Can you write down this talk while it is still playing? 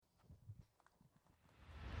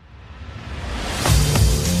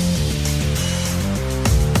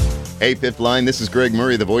Hey, Fifth Line, this is Greg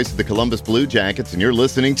Murray, the voice of the Columbus Blue Jackets, and you're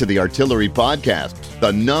listening to the Artillery Podcast,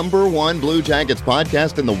 the #1 Blue Jackets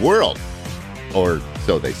podcast in the world. Or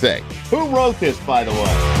so they say. Who wrote this, by the way?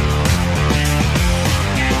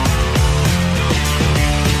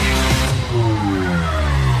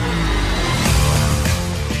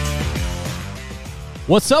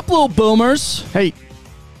 What's up, little boomers? Hey.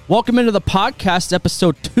 Welcome into the podcast,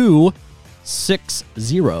 episode 260.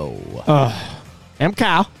 I'm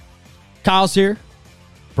Kyle. Kyle's here.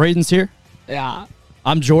 Braden's here. Yeah.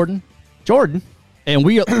 I'm Jordan. And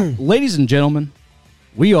we, ladies and gentlemen,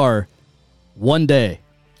 we are one day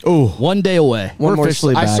away. One more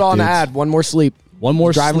sleep. I saw an ad. One more sleep. One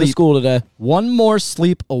more Driving sleep. to school today. One more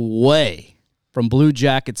sleep away from Blue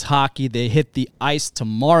Jackets hockey. They hit the ice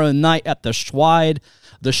tomorrow night at the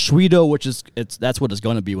Schwedo, which is that's what it's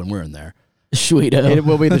going to be when we're in there. Schwedo. It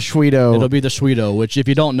will be the Schwedo. It'll be the Schwedo, which if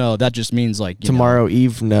you don't know, that just means like Tomorrow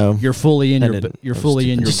Eve, no. you're fully in your Did your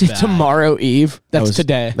bag. Tomorrow Eve. That's That was,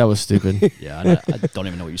 today. That was stupid. Yeah, I don't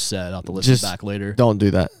even know what you said. I'll have to listen Just back later. Don't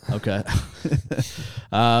do that. Okay.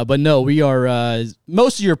 But no, we are.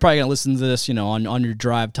 Most of you are probably gonna listen to this, on your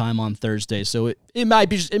drive time on Thursday. So it might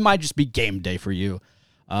just be game day for you.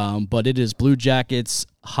 But it is Blue Jackets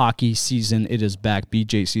hockey season. It is back,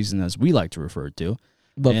 BJ season, as we like to refer to.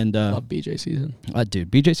 Love BJ season.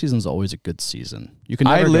 Dude, BJ season is always a good season. You can.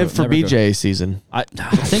 I live for BJ season. I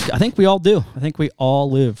think we all do. I think we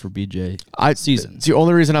all live for BJ season. It's the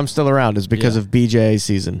only reason I'm still around is because of BJ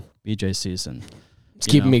season. BJ season. It's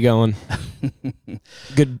keeping me going.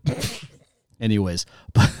 Good. Anyways,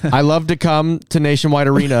 I love to come to Nationwide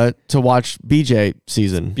Arena to watch BJ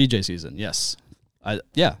season. BJ season, yes. I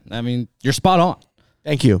mean, you're spot on.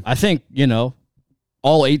 Thank you. I think,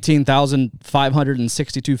 all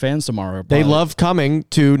 18,562 fans tomorrow. They love coming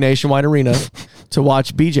to Nationwide Arena to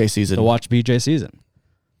watch BJ season. to watch BJ season.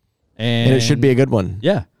 And it should be a good one.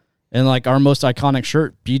 Yeah. And like our most iconic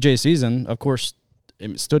shirt, BJ season, of course,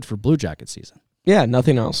 it stood for Blue Jacket season. Yeah,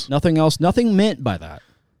 nothing else. Nothing else, nothing meant by that.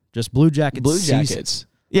 Just Blue Jackets Blue season. Jackets.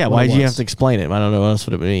 Yeah, What why it did you was. have to explain it? I don't know what else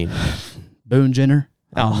would it mean. Boone Jenner.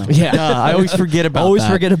 Oh, Yeah. I always forget about Always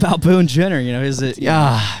that. forget about Boone Jenner. Is it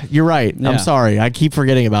Yeah, you're right. Yeah. I'm sorry. I keep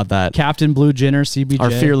forgetting about that. Captain Blue Jenner, CBJ?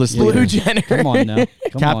 Our fearless Yeah. leader. Blue Jenner. Come on now.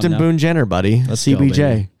 Captain Boone Jenner, buddy. Let's go, CBJ.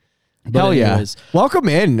 baby. But Hell anyways, yeah. Welcome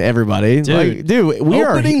in, everybody. Dude, we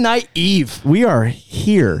opening night eve. we are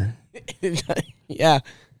here. Yeah.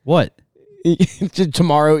 What?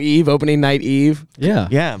 Tomorrow Eve, opening night Eve. Yeah.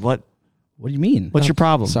 Yeah, what What do you mean? what's your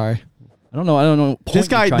problem? Sorry. I don't know. This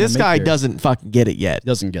guy doesn't fucking get it yet.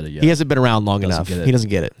 doesn't get it yet. He hasn't been around long Doesn't enough. get it. He doesn't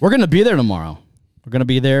get it. We're gonna be there tomorrow. We're gonna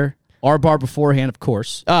be there. Our bar beforehand, of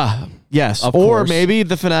course. Yes. Of or course. maybe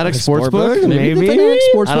the Fanatic Sportsbook. Sportsbook. Maybe Maybe. the Fanatic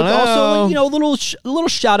Sportsbook. I don't know. Also, a little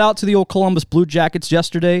shout out to the old Columbus Blue Jackets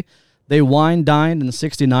yesterday. They wine dined and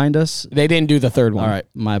 69'd us. They didn't do the third one. All right,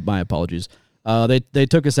 my apologies. They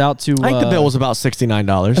took us out to. I think the bill was about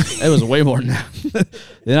 $69. It was way more than that.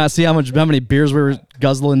 Did not see how many beers we were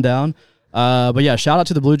guzzling down. But yeah, shout out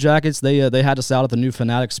to the Blue Jackets. They had us out at the new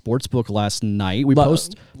Fanatic Sportsbook last night. We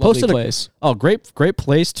posted place. Great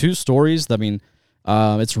place. 2 stories. I mean,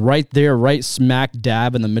 it's right there, right smack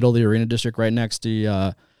dab in the middle of the arena district, right next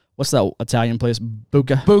to what's that Italian place?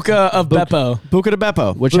 Buca of Beppo. Buca de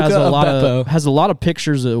Beppo. which Buca has a of lot Beppo. has a lot of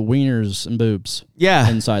pictures of wieners and boobs. Yeah.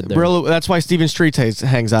 inside there. Bro, that's why Steven Streets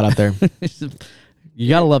hangs out there. You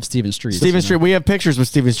gotta love Steven Street. Steven Street. We have pictures with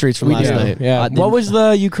Steven Streets from last night. Yeah. I didn't- What was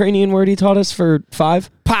the Ukrainian word he taught us for 5?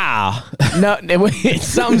 Pow. No, it's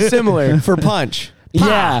something similar. For punch.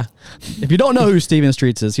 Yeah. If you don't know who Steven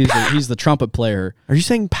Streets is, he's the trumpet player. Are you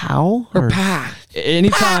saying pow? Or pa.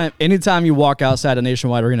 Anytime you walk outside a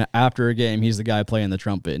Nationwide Arena after a game, he's the guy playing the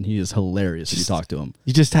trumpet, and he is hilarious if you talk to him.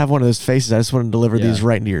 You just have one of those faces. I just want to deliver Yeah. these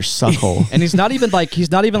right into your suck hole. And he's not even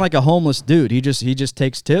like a homeless dude. He just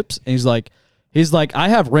takes tips, and he's like I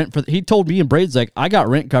have rent for. He told me and Braid's like I got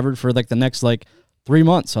rent covered for like the next 3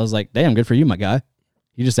 months. I was like, damn, good for you, my guy.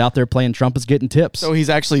 You just out there playing trumpets, getting tips. So he's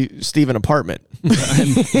actually Steven Apartment.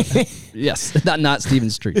 Yes, not Steven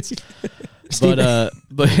Streets. But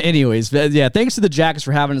anyways, yeah, thanks to the Jackets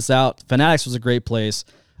for having us out. Fanatics was a great place,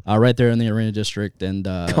 right there in the arena district, and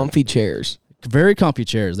Comfy chairs. very comfy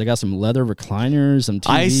chairs. They got some leather recliners, some TV.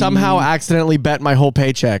 I somehow accidentally bet my whole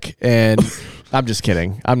paycheck, and I'm just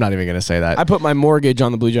kidding. I'm not even going to say that. I put my mortgage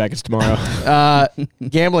on the Blue Jackets tomorrow.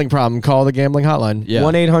 Gambling problem. Call the gambling hotline. Yeah.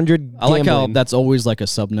 1-800. I like how gambling. that's always like a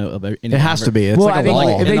sub note of any. It has to be. It's Well, like I a think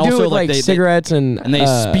law. if they And do also, it with like cigarettes and they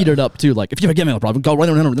speed it up too. Like if you have a gambling problem, go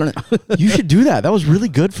run. You should do that. That was really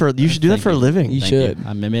good for. You should do that for a living. You should.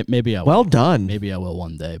 Maybe I will. Well done. Maybe I will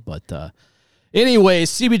one day, but Anyway,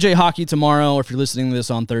 CBJ hockey tomorrow. If you're listening to this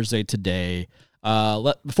on Thursday today,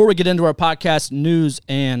 before we get into our podcast news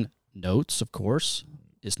and notes, of course,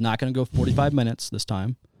 it's not going to go 45 minutes this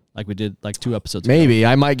time, like we did like 2 episodes ago. Maybe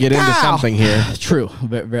I might get into something here. True,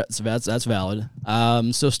 that's valid.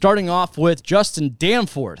 So starting off with Justin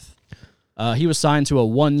Danforth, he was signed to a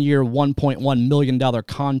 1-year, $1.1 million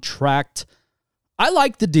contract. I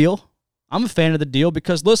like the deal. I'm a fan of the deal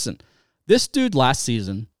because listen, this dude last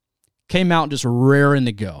season came out just raring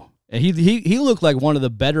to go. And he looked like one of the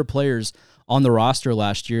better players on the roster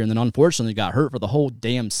last year, and then unfortunately got hurt for the whole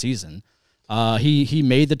damn season. He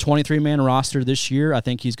made the 23-man roster this year. I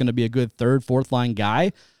think he's going to be a good third, fourth line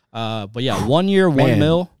guy. But yeah, 1 year, $1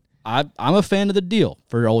 million. I'm a fan of the deal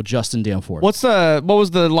for old Justin Danforth. What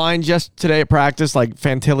was the line just today at practice? Like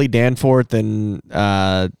Fantilli, Danforth, and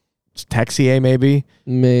Texier maybe?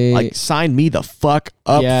 Like sign me the fuck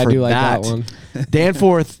up. Yeah, for I do like that one.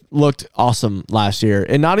 Danforth looked awesome last year,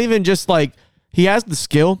 and not even just like he has the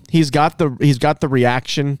skill. He's got the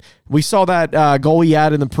reaction. We saw that goal he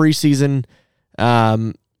had in the preseason.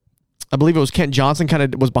 I believe it was Kent Johnson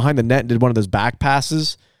kind of was behind the net and did one of those back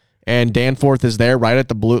passes, and Danforth is there right at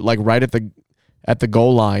the blue, like right at the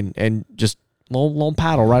goal line, and just little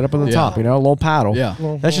paddle right up on the top, little paddle. Yeah.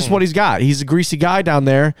 That's just what he's got. He's a greasy guy down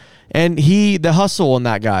there, and the hustle in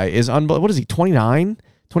that guy is unbelievable. What is he, 29?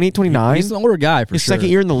 28, 29? He's an older guy for His sure. second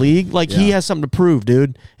year in the league. Like, he has something to prove,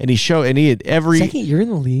 dude. And he had every... Second year in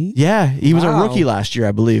the league? Yeah, he was a Wow. rookie last year,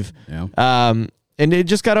 I believe. Yeah. And it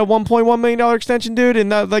just got a $1.1 million extension, dude.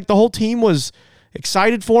 And the whole team was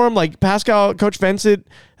excited for him. Like, Coach Vincent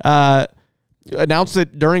announced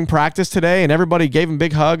it during practice today, and everybody gave him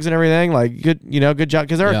big hugs and everything. Like, good job.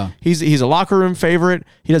 Because he's a locker room favorite.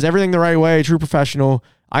 He does everything the right way, true professional.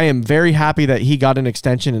 I am very happy that he got an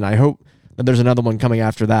extension, and I hope that there's another one coming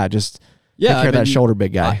after that. Just take care of that shoulder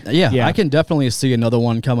big guy. I can definitely see another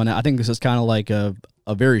one coming out. I think this is kind of like a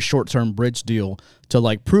very short-term bridge deal to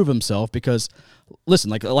like prove himself because, listen,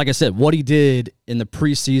 like I said, what he did in the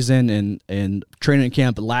preseason and training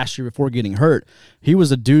camp last year before getting hurt, he was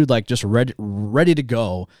a dude like just ready to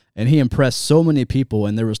go, and he impressed so many people,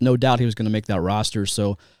 and there was no doubt he was going to make that roster.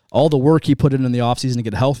 So all the work he put in the offseason to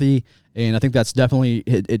get healthy, and I think that's definitely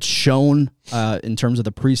it's shown in terms of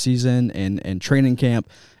the preseason and training camp,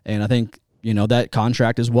 and I think that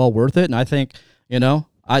contract is well worth it, and I think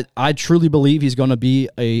I truly believe he's going to be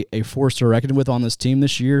a force to reckon with on this team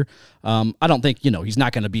this year. I don't think he's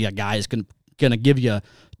not going to be a guy who's going to give you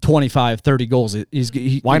 25, 30 goals.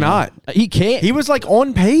 Why not? He can't. He was like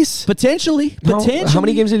on pace. Potentially. How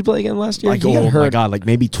many games did he play again last year? Like, He got hurt. my God, like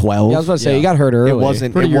maybe 12. Yeah, I was about to say, he got hurt early. It was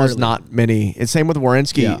early. not many. It's same with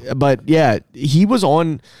Werenski. Yeah. But yeah, he was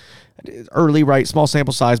on early, right? Small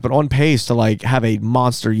sample size, but on pace to like have a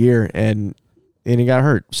monster year, and he got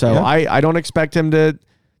hurt. So I don't expect him to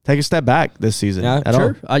take a step back this season at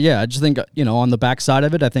all. I just think on the backside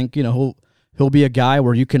of it, I think he'll be a guy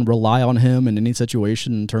where you can rely on him in any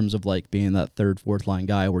situation in terms of like being that third, fourth line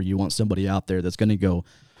guy where you want somebody out there that's going to go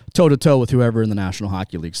toe to toe with whoever in the National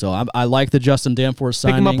Hockey League. So I like the Justin Danforth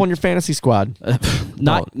signing. Pick him up on your fantasy squad.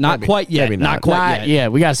 Not quite yet. maybe Not quite yet. Yeah,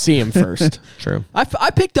 we got to see him first. True. I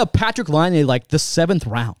picked up Patrick Laine like the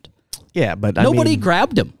 7th round. Yeah, but Nobody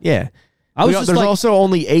grabbed him. Yeah. There's also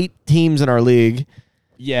only 8 teams in our league.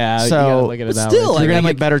 Yeah, So, you gotta look at it but that still, way. You're going to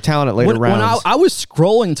like, get better talent at later when rounds. I was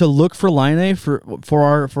scrolling to look for Laine for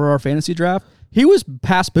our fantasy draft, he was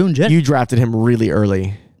past Boone Jenner. You drafted him really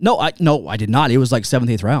early. No, I did not. It was like 7th,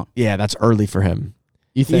 8th round. Yeah, that's early for him.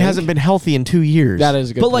 You He think? hasn't been healthy in 2 years. That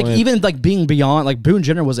is a good But point. like even like being beyond, like Boone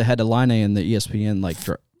Jenner was ahead of Laine in the ESPN like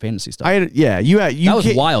fantasy stuff. You that was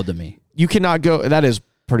can't- wild to me. You cannot go. That is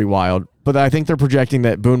pretty wild. But I think they're projecting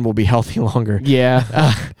that Boone will be healthy longer.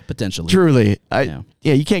 Yeah. Potentially. Truly. Yeah.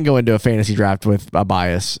 You can't go into a fantasy draft with a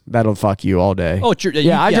bias. That'll fuck you all day. Oh, true.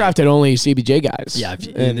 Yeah, I drafted only CBJ guys. Yeah,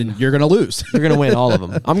 and then you're gonna lose. You're going to win all of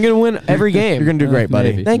them. I'm going to win every game. You're going to do great,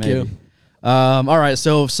 buddy. Maybe, Thank maybe. you. All right,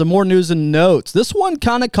 so some more news and notes. This one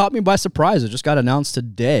kind of caught me by surprise. It just got announced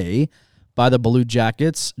today by the Blue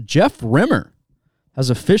Jackets. Jeff Rimmer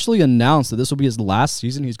has officially announced that this will be his last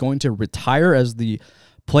season. He's going to retire as the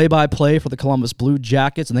play-by-play for the Columbus Blue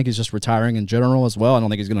Jackets. I think he's just retiring in general as well. I don't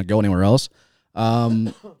think he's going to go anywhere else.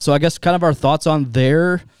 So I guess kind of our thoughts on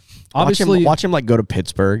there. Obviously, watch him like go to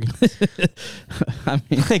Pittsburgh. I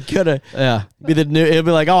mean, Like go to yeah. be the new. It'll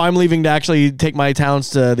be like, oh, I'm leaving to actually take my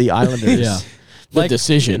talents to the Islanders. Yeah. The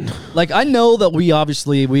decision. Like I know that we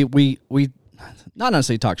obviously we not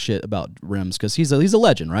necessarily talk shit about Rims because he's a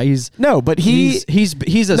legend, right? He's No, but he's a No,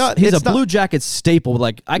 he's a it's not- Blue Jackets staple.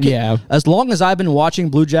 Like I can, Yeah. as long as I've been watching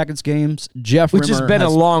Blue Jackets games, Jeff Which Rimmer has been a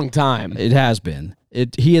long time. It has been.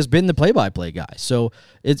 he has been the play-by-play guy. So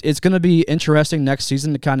it's going to be interesting next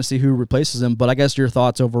season to kind of see who replaces him. But I guess your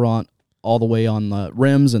thoughts over on all the way on the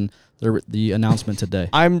rims and the announcement today.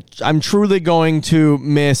 I'm truly going to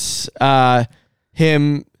miss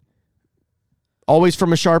him always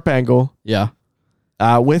from a sharp angle. Yeah.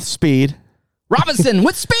 With speed. Robinson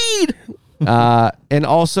with speed. And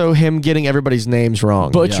also him getting everybody's names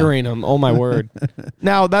wrong. Butchering them. Oh, my word.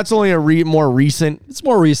 Now, that's only a more recent It's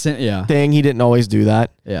more recent, yeah. thing. He didn't always do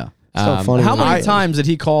that. Yeah. So funny. How many times did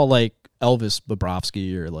he call like Elvis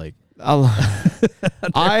Bobrovsky or like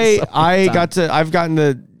I've gotten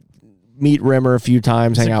to meet Rimmer a few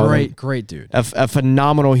times, hang out with him. Great dude. A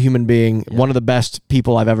phenomenal human being, one of the best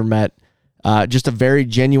people I've ever met. Just a very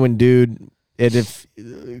genuine dude. And if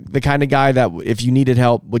the kind of guy that if you needed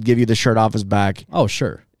help would give you the shirt off his back. Oh,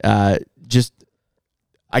 sure. Just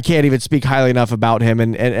I can't even speak highly enough about him,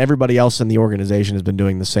 and everybody else in the organization has been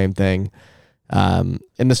doing the same thing. And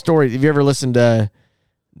the story, have you ever listened to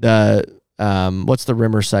the what's the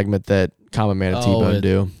Rimmer segment that Common Man and T-Bone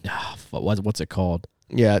do? What's it called?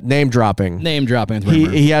 Yeah, name dropping. Name dropping. With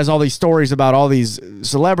Rimmer. He has all these stories about all these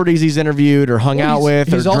celebrities he's interviewed or hung out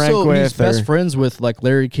with or drank with. He's best friends with like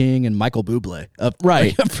Larry King and Michael Bublé.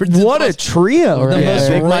 Right. What a trio. The most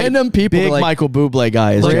random people. Big like, Michael Bublé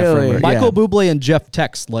guy is Really? Jeff Rimmer. Michael Bublé and Jeff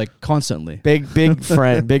text like constantly. Big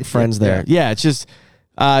friends there. Yeah, it's just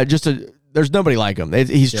there's nobody like him.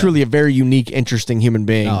 He's truly a very unique, interesting human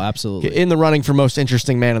being. Oh, absolutely. In the running for most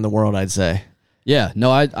interesting man in the world, I'd say. Yeah, no,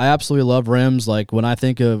 I absolutely love Rims. Like when I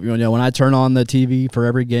think of, when I turn on the TV for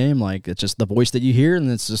every game, like it's just the voice that you hear, and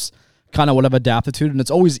it's just kind of what I've adapted to. And it's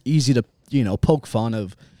always easy to, poke fun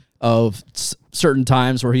of certain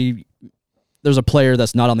times where there's a player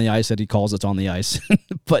that's not on the ice that he calls it's on the ice.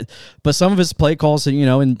 but some of his play calls,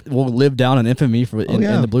 and will live down in infamy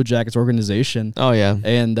in the Blue Jackets organization. Oh, yeah.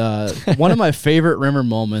 And one of my favorite Rimmer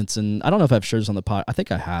moments, and I don't know if I've shared this on the pod. I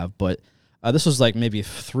think I have, but this was like maybe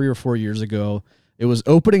 3 or 4 years ago. It was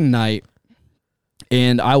opening night,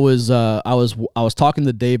 and I was talking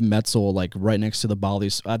to Dave Metzel like right next to the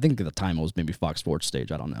Bollies. I think at the time it was maybe Fox Sports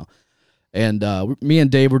stage. I don't know. And me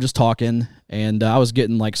and Dave were just talking, and I was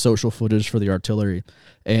getting like social footage for the artillery.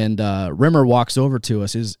 And Rimmer walks over to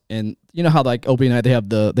us. And you know how like opening night they have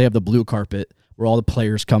the blue carpet where all the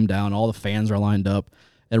players come down, all the fans are lined up.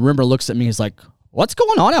 And Rimmer looks at me. He's like, "What's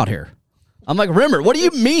going on out here?" I'm like, "Rimmer, what do you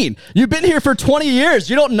mean? You've been here for 20 years.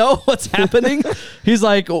 You don't know what's happening?" He's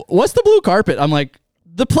like, "What's the blue carpet?" I'm like,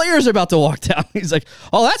 "The players are about to walk down." He's like,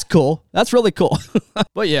 "Oh, that's cool. That's really cool."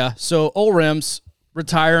 But yeah, so old Rims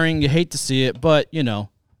retiring. You hate to see it, but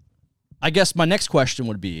I guess my next question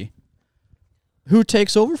would be, who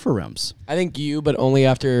takes over for Rims? I think you, but only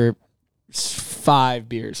after 5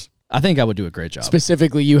 beers. I think I would do a great job.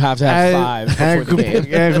 Specifically, you have to have 5 before the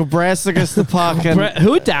game. Brass against the puck.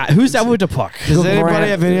 Who's that with the puck? Does anybody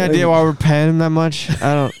have any idea why we're paying him that much?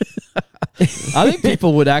 I don't. I think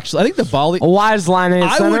people would actually. I think the Bolly. A wise line in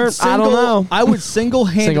center. I don't know. I would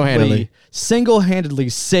single-handedly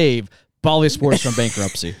save Bolly Sports from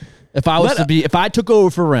bankruptcy. If I took over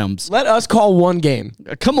for Rims. Let us call one game.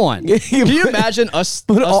 Come on. Can you imagine us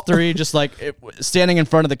three just like standing in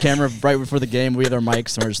front of the camera right before the game? We have our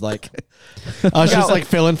mics and we're just like. I was just like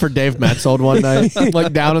filling for Dave Metzold one night,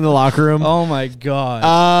 like down in the locker room. Oh my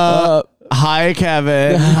God. Hi,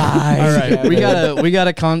 Kevin. Hi. All right, we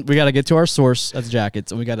gotta get to our source as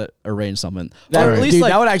Jackets, and we gotta arrange something. Or at least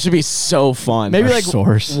that would actually be so fun. Maybe Our like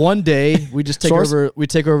source. one day we just take over. We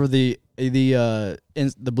take over the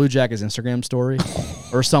Blue Jackets Instagram story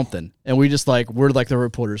or something, and we just we're like the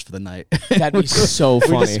reporters for the night. That'd be so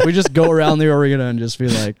funny. We just go around the arena and just be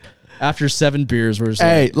like, after 7 beers, we're just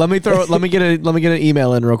Hey, let me get an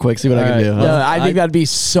email in real quick. See what I can do. Huh? No, I think that'd be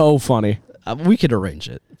so funny. We could arrange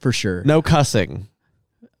it for sure. No cussing.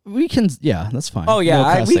 We can, yeah, that's fine. Oh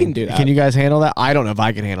yeah, No we can do that. Can you guys handle that? I don't know if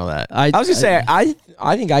I can handle that. I was gonna say I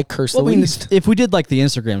think I curse the least. If we did like the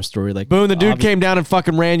Instagram story, like Boone, the dude came down and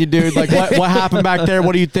fucking ran you, dude. Like what happened back there?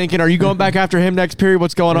 What are you thinking? Are you going back after him next period?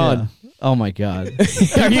 What's going on? Oh my God.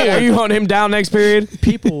 Are you hunting him down next period?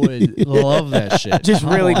 People would love that shit. Just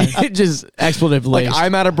really, just expletive Like laced.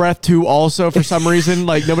 I'm out of breath too also for some reason.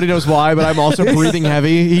 Like nobody knows why, but I'm also breathing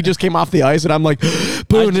heavy. He just came off the ice and I'm like,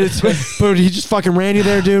 Boone, Boone, he just fucking ran you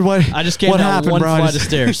there, dude. What? I just came what down happened, one bro? flight of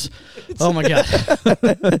stairs. Oh my God.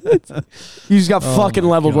 You just got fucking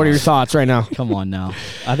leveled. What are your thoughts right now? Come on now.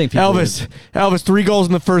 I think people Elvis, 3 goals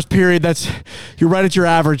in the first period. You're right at your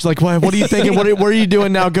average. Like what are you thinking? What are you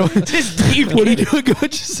doing now? Go just deep. What are you doing? Go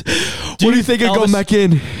what are you thinking? Go back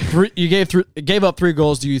in. You gave up 3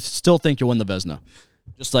 goals. Do you still think you'll win the Vezina?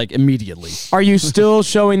 just like immediately. Are you still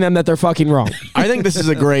showing them that they're fucking wrong? I think this is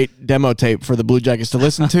a great demo tape for the Blue Jackets to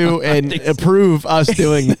listen to and approve us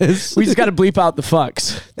doing this. We just got to bleep out the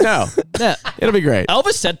fucks. No, Yeah. it'll be great.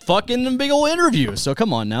 Elvis said fucking in a big old interview, so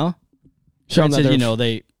come on now. Show them that Granted,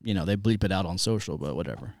 they're they bleep it out on social, but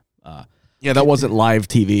whatever. Yeah, that wasn't live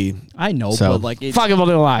TV. I know, So- but like, fucking will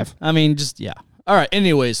do it live. I mean, just yeah. All right.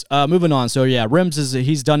 Anyways, moving on. So yeah, Rims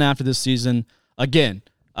he's done after this season again.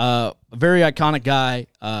 A very iconic guy.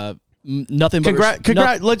 Nothing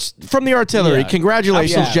but Let's from the artillery. Yeah.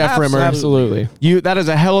 Congratulations, Jeff Rimmer. Absolutely. That is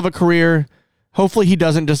a hell of a career. Hopefully he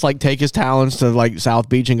doesn't just like take his talents to like South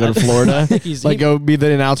Beach and go to Florida. Go be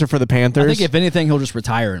the announcer for the Panthers. I think if anything, he'll just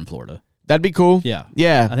retire in Florida. That'd be cool. Yeah.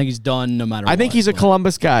 Yeah. I think he's done no matter. I think what, he's a but-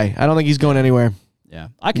 Columbus guy. I don't think he's going anywhere. Yeah,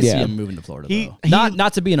 I can see him moving to Florida. He- Though. he-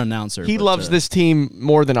 Not to be an announcer. He but loves this team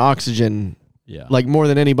more than oxygen. Yeah. Like more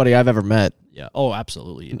than anybody I've ever met. Yeah. Oh,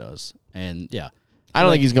 absolutely, he does. And yeah. I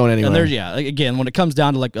don't think he's going anywhere. And there's like, again, when it comes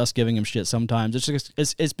down to like us giving him shit, sometimes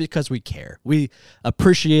it's because we care. We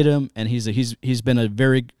appreciate him, and he's been a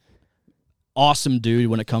very awesome dude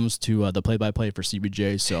when it comes to the play-by-play for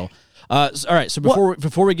CBJ. So, all right. So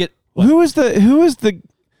before we get who is the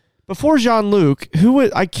before Jean-Luc?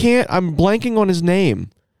 I'm blanking on his name.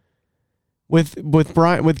 With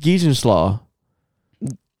Giesenslaw.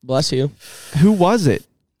 Bless you. Who was it?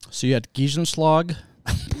 so you had Giesenslag,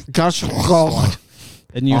 Gosh,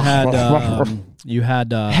 and you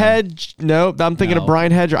had Hedge. No, I'm thinking of No,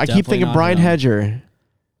 Brian Hedger. I keep definitely thinking not Brian him. Hedger.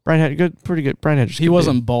 Brian Hedger, good, pretty good. Brian Hedger. he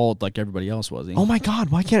wasn't bald like everybody else, was he? Oh my God!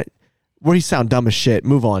 Why can't? Where he sound dumb as shit.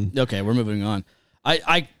 Move on. Okay, we're moving on.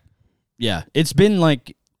 Yeah, it's been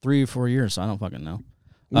like 3 or 4 years. So I don't fucking know.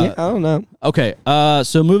 Yeah, I don't know. Okay,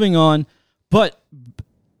 so moving on. But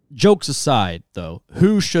jokes aside, though,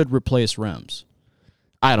 who should replace Rems?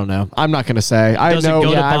 I don't know. I'm not gonna say. Does it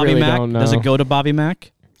go to I Bobby really Mack? don't know. Does it go to Bobby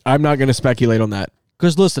Mack? I'm not gonna speculate on that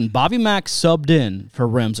Because listen, Bobby Mack subbed in for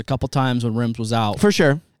Rems a couple times when Rems was out, for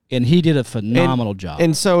sure. and he did a phenomenal job.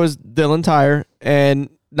 And so is Dylan Tyre, and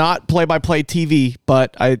not play-by-play TV.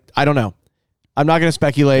 But I don't know. I'm not gonna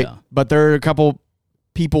speculate. Yeah. But there are a couple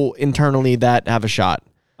people internally that have a shot.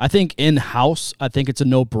 I think in-house, I think it's a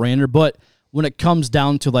no-brainer. But when it comes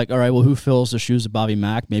down to like, all right, well, who fills the shoes of Bobby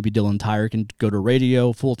Mack? Maybe Dylan Tyre can go to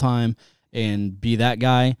radio full-time and be that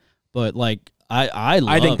guy. But like, I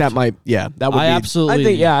think that might. Yeah, that would be. absolutely. I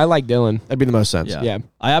think, I like Dylan. That'd be the most sense. Yeah. Yeah.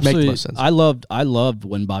 I absolutely. most sense. I loved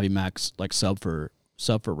when Bobby Mack's like sub for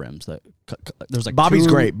Rims. That there's like Bobby's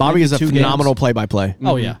great. Bobby is a 2 phenomenal games. play-by-play.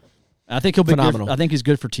 Oh yeah, I think he'll be Phenomenal. Good. I think he's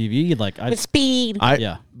good for TV. Like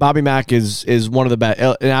yeah. Bobby Mack is one of the best.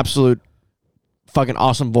 An absolute fucking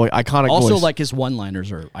awesome voice, iconic Also, voice. like his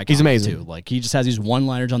one-liners are iconic. He's amazing. too. Like he just has these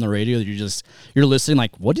one-liners on the radio that you're listening.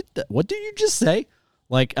 Like what did you just say?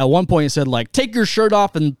 Like at one point he said like take your shirt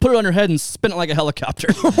off and put it on your head and spin it like a helicopter.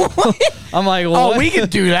 I'm like, what? we can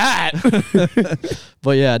do that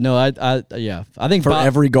But yeah, no, I think for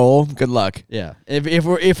every goal. Good luck. Yeah,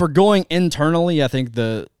 if we're going internally, I think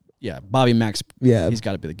Bobby Mack's he's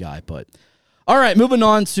got to be the guy. But all right, moving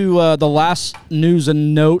on to the last news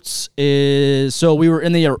and notes is so we were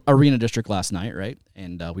in the Arena District last night, right?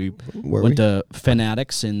 And we went to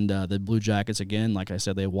Fanatics and the Blue Jackets again. Like I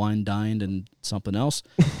said, they wine dined and something else,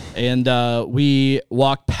 and we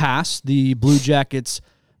walked past the Blue Jackets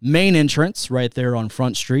main entrance right there on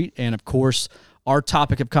Front Street, and of course. Our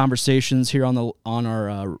topic of conversations here on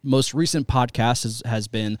our most recent podcast has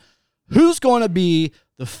been who's going to be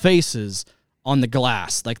the faces on the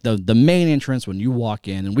glass, like the main entrance when you walk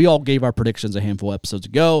in. And we all gave our predictions a handful of episodes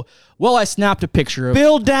ago. Well, I snapped a picture of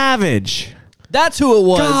Bill Davidge. That's who it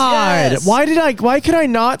was. God, Yes. why could I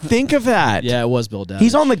not think of that? Yeah, it was Bill Davidge.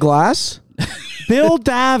 He's on the glass? Bill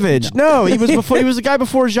Davidge. No, he was the guy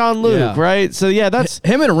before Jean-Luc, Yeah. right? So yeah, that's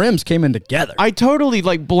him and Rims came in together. I totally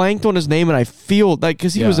like blanked on his name, and I feel like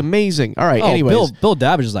because he was amazing. All right, anyways, Bill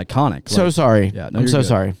Davidge is iconic. so Like, sorry. Yeah, no, I'm you're so good.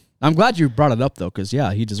 sorry. I'm glad you brought it up though, because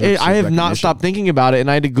he deserves. I have not recognition. stopped thinking about it,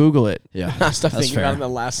 and I had to Google it. Yeah, Stop that's thinking fair. about it in the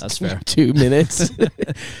last That's fair. 2 minutes.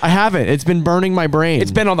 I haven't. It's been burning my brain.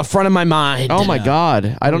 It's been on the front of my mind. Oh my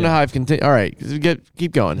God! I don't know how I've continued. All right,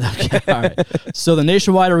 keep going. All right. So the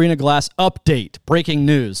Nationwide Arena Glass update, breaking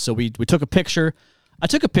news. So we took a picture. I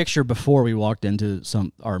took a picture before we walked into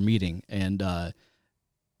our meeting, and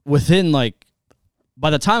within like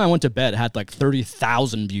by the time I went to bed, it had like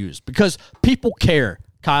 30,000 views because people care.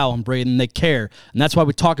 Kyle and Braden, they care, and that's why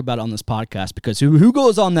we talk about it on this podcast. Because who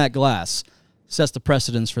goes on that glass sets the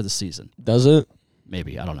precedence for the season. Does it?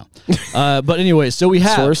 Maybe, I don't know. But anyway, so we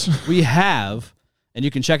have, Source. and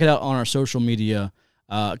you can check it out on our social media.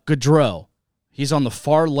 Gaudreau, He's on the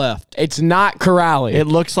far left. It's not Corrali. It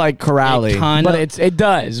looks like Corrali. But it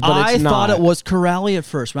does. But I it's not. thought it was Corrali at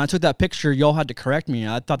first. When I took that picture, y'all had to correct me.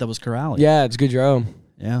 I thought that was Corrali. Yeah, it's Gaudreau.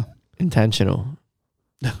 Yeah. Intentional.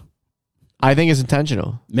 I think it's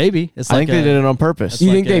intentional. Maybe. It's I like think they did it on purpose.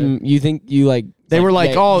 You like think you think you like They were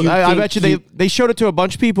like, oh, I think bet you they showed it to a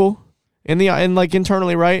bunch of people like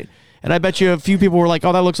internally, right? And I bet you a few people were like,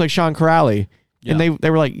 oh, that looks like Sean Corrali. Yeah. And they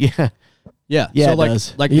were like, yeah. Yeah. Yeah, so it like,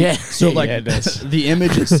 does. like, Yeah. so like Yeah, it does. the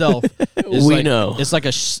image itself is We like, know. it's like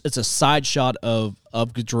it's a side shot of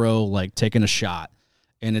Gaudreau like taking a shot.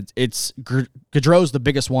 And it's Gaudreau's the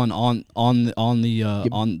biggest one on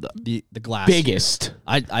the glass. biggest.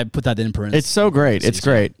 I put that in parentheses. It's so great. It's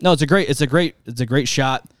great. No, it's a great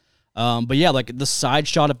shot. But yeah, like the side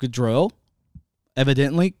shot of Gaudreau,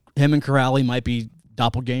 evidently him and Corrali might be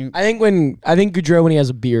doppelganger. I think Gaudreau when he has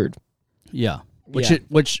a beard. Yeah. Yeah.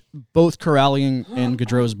 Which both Corrali and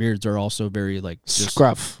Gaudreau's beards are also very like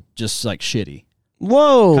Scruff. just like shitty.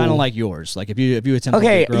 Whoa. Kind of like yours. Like if you attempt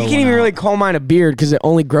Okay, to grow you can't one even out. really call mine a beard because it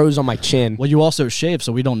only grows on my chin. Well, you also shave,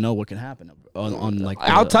 so we don't know what can happen on like.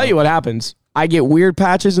 I'll tell you what happens. I get weird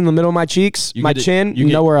patches in the middle of my cheeks, my chin,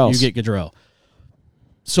 nowhere else. You get Gaudreau.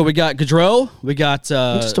 So we got Gaudreau. We got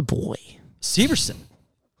I'm just a boy. Severson.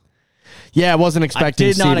 Yeah, I wasn't expecting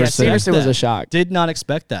did not expect Severson. Severson was that. a shock. Did not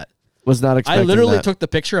expect that. Was not expecting I literally that. took the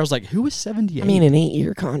picture. I was like, "Who is 78?" I mean, an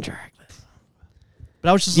 8-year contract. but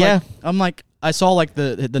I was just Yeah. like, I'm like, I saw like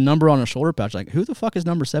the number on a shoulder patch. Like, who the fuck is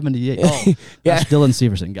number 78? Oh, Yeah. that's Dylan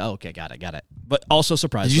Severson. Okay, got it. But also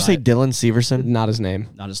surprised. Did you by say it. Dylan Severson? Not his name.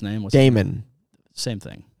 Not his name? What's Damon. same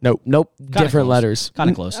thing. Nope. Different close. letters.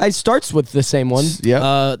 Kinda close. It starts with the same one.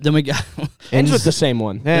 Yep. Then we got Ends with the same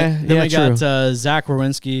one. Yeah, then we true. got Zach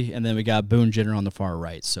Werenski, and then we got Boone Jenner on the far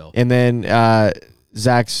right. So And then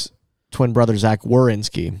Zach's twin brother, Zach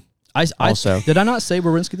Warinsky. I Also. did I not say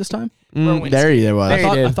Werenski this time? There you was. There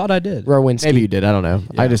you did. I thought I did. Rowinski. Maybe you did. I don't know.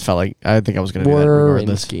 Yeah. I just felt like I think I was going to do that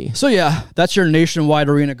regardless. Rowinski. So yeah, that's your nationwide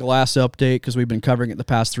arena glass update because we've been covering it the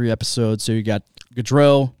past 3 episodes. So you got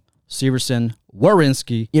Gaudreau, Severson,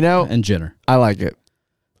 Werenski, You know, and Jenner. I like it.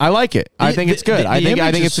 I think it's good. the I think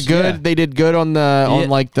image it's is- good. yeah. They did good on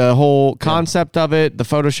like the whole concept of it, the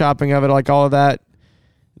photoshopping of it, like all of that.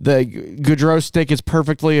 The Gaudreau stick is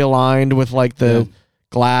perfectly aligned with like the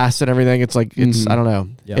glass and everything. It's like I don't know.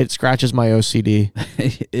 Yeah. It scratches my OCD.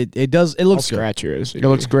 it does. It I'll looks good. scratch yours. It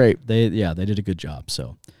looks great. They did a good job.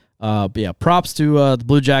 So, but yeah, props to the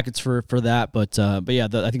Blue Jackets for that. But yeah,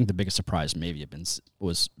 I think the biggest surprise maybe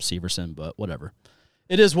was Severson, but whatever.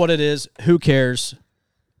 It is what it is. Who cares?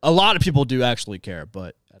 A lot of people do actually care,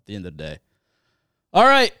 but at the end of the day, all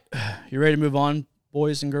right, you ready to move on,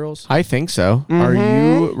 boys and girls, I think so. Are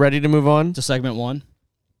you ready to move on? to segment 1?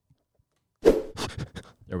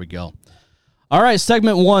 There we go. All right,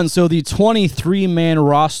 segment 1. So the 23-man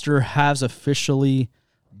roster has officially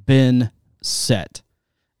been set.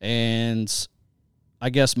 And I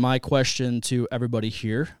guess my question to everybody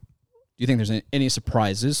here, do you think there's any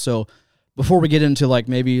surprises? So before we get into like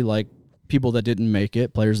maybe like people that didn't make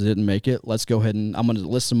it, players that didn't make it, let's go ahead and I'm going to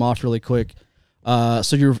list them off really quick.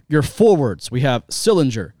 So your forwards, we have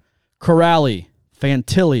Sillinger, Corrali,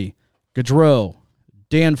 Fantilli, Gaudreau,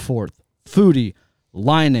 Danforth, Foodie,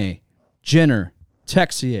 Line, Jenner,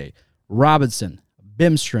 Texier, Robinson,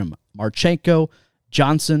 Bimstrom, Marchenko,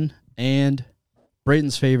 Johnson, and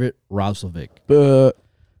Braden's favorite, Roslovic.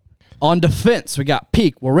 On defense, we got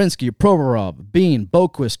Peak, Werenski, Provorov, Bean,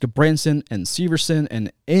 Boquist, Gabranson, and Severson,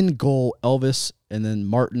 and in goal, Elvis, and then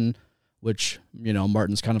Martin, which,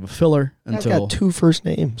 Martin's kind of a filler I've until... got 2 first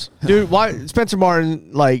names. Dude, why Spencer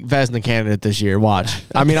Martin like Vezina candidate this year? Watch.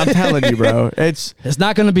 I mean, I'm telling you, bro. It's It's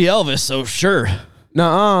not going to be Elvis, so sure.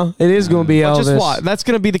 Nuh-uh. It is going to be Elvis. just watch. That's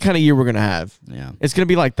gonna be the kind of year we're gonna have. Yeah. It's gonna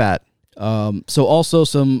be like that. So also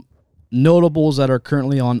some notables that are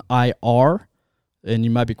currently on IR, and you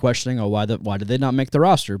might be questioning, why did they not make the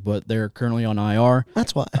roster? But they're currently on IR.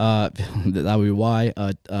 That's why. That would be why.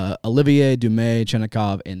 Olivier, Dumais,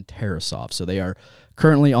 Chenikov, and Tarasov. So they are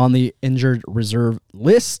currently on the injured reserve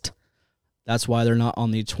list. That's why they're not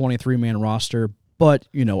on the 23-man roster. But,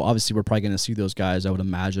 obviously we're probably going to see those guys, I would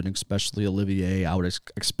imagine, especially Olivier. I would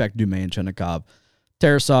expect Dumais and Chenikov.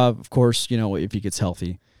 Tarasov, of course, if he gets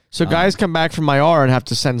healthy. So guys come back from IR and have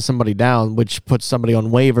to send somebody down, which puts somebody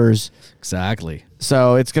on waivers. Exactly.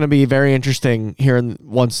 So it's going to be very interesting here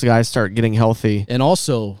once the guys start getting healthy. And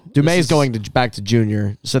also, Dumais is going back to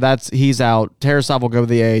junior, so he's out. Tarasov will go to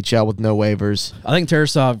the AHL with no waivers. I think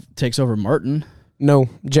Tarasov takes over Martin. No,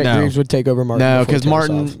 Jet Greaves would take over Martin. No, because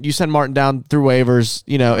Martin, you send Martin down through waivers.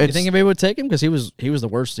 You know, you think anybody would take him because he was the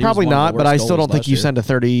worst? Probably not, but I still don't think you send a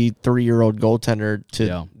 33-year-old goaltender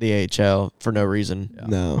to the AHL for no reason. Yeah.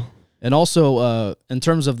 No. And also, in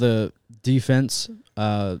terms of the defense,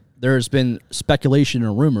 there's been speculation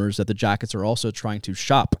and rumors that the Jackets are also trying to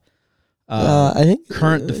shop I think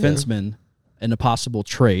current defensemen in a possible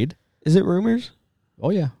trade. Is it rumors?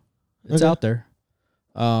 Oh, yeah. It's out there.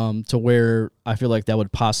 To where I feel like that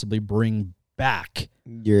would possibly bring back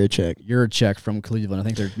Juracek from Cleveland. I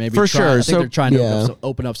think they're maybe they're trying to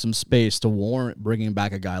open up some space to warrant bringing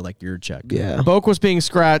back a guy like Juracek. Yeah, Boak was being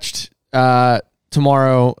scratched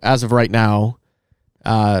tomorrow as of right now.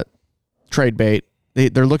 Trade bait.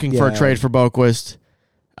 They're looking for a trade for Boquist.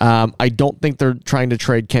 I don't think they're trying to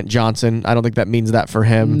trade Kent Johnson. I don't think that means that for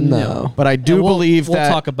him. No. But I do believe that... We'll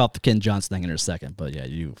talk about the Kent Johnson thing in a second, but yeah,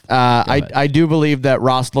 you... I do believe that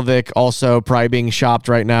Roslovic also probably being shopped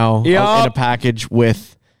right now in a package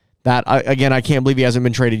with that. Again, I can't believe he hasn't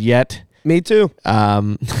been traded yet. Me too.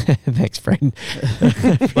 Thanks, friend.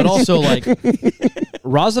 But also, like,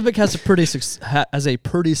 Roslovic has a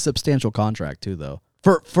pretty substantial contract too, though.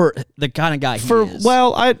 For the kind of guy he is.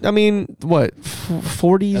 Well, I mean, what,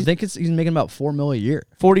 40? I think he's making about $4 million a year.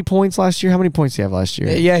 40 points last year? How many points did he have last year?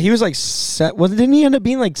 Yeah, he was like, didn't he end up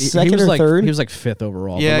being like second or third? He was like fifth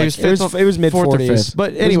overall. Yeah, like, it was mid-40s.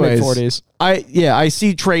 But anyways, mid-40s. I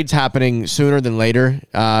see trades happening sooner than later.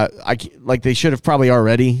 Like they should have probably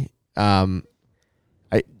already.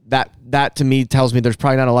 That to me tells me there's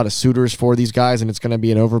probably not a lot of suitors for these guys, and it's going to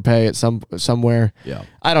be an overpay at somewhere. Yeah,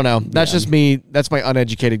 I don't know. That's just me. That's my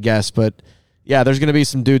uneducated guess, but yeah, there's going to be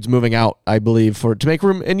some dudes moving out, I believe, to make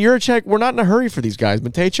room. And Juracek, we're not in a hurry for these guys.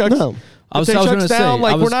 Matejchuk's no. I was going to say,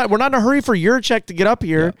 we're not in a hurry for Juracek to get up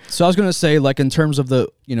here. Yeah. So I was going to say, like, in terms of the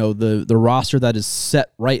roster that is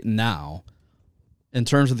set right now, in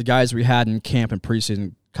terms of the guys we had in camp and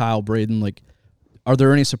preseason, Kyle Braden, like, are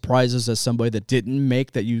there any surprises as somebody that didn't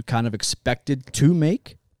make that you kind of expected to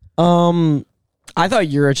make? I thought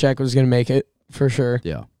Juracek was going to make it for sure.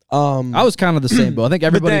 Yeah. I was kind of the same, but I think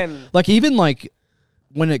everybody, even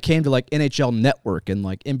when it came to like NHL Network and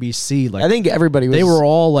like NBC, like I think everybody was, they were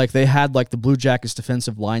all like they had like the Blue Jackets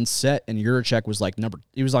defensive line set, and Juracek was like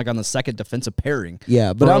he was like on the second defensive pairing.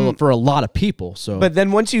 Yeah, but for a lot of people. So, but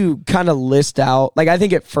then once you kind of list out, like I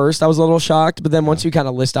think at first I was a little shocked, but then once you kind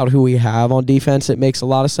of list out who we have on defense, it makes a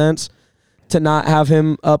lot of sense to not have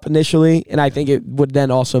him up initially, and I think it would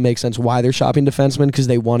then also make sense why they're shopping defensemen because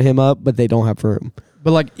they want him up, but they don't have room.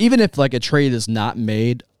 But like even if like a trade is not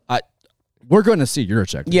made, we're going to see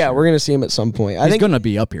Juracek. Yeah, we're going to see him at some point. He's going to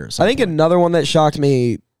be up here. I think another one that shocked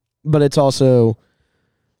me, but it's also,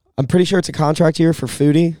 I'm pretty sure it's a contract year for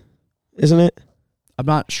Foodie, isn't it? I'm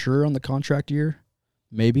not sure on the contract year.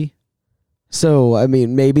 Maybe. So, I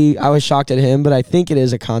mean, maybe I was shocked at him, but I think it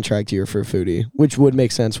is a contract year for Foodie, which would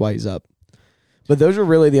make sense why he's up. But those are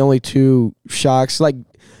really the only two shocks. Like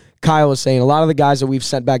Kyle was saying, a lot of the guys that we've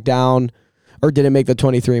sent back down or didn't make the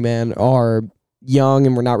 23-man are young,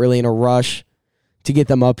 and we're not really in a rush to get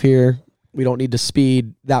them up here. We don't need to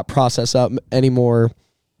speed that process up anymore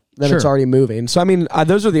than it's already moving. So, I mean,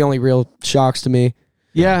 those are the only real shocks to me.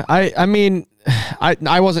 Yeah, I mean,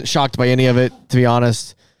 I wasn't shocked by any of it, to be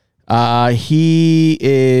honest. He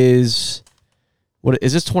is... What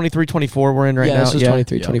is this 23-24 we're in right now? Yeah, this is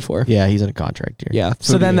 23-24. Yeah, he's in a contract here. Yeah,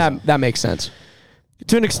 so then that makes sense.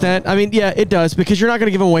 To an extent. I mean, yeah, it does, because you're not going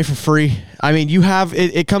to give him away for free. I mean, you have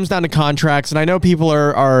it comes down to contracts, and I know people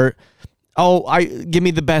are give me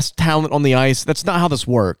the best talent on the ice. That's not how this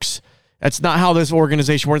works. That's not how this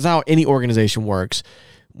organization works. That's not how any organization works.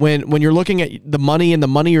 When you're looking at the money and the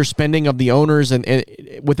money you're spending of the owners and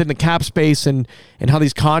within the cap space and how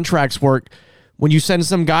these contracts work, when you send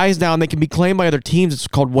some guys down, they can be claimed by other teams. It's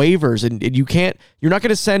called waivers, and you're not going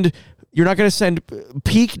to send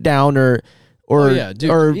Peak down or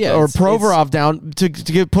Provorov down to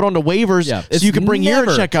get put onto waivers so you can bring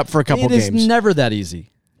Juracek up for a couple games. It's never that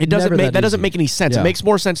easy. It doesn't make any sense. Yeah. It makes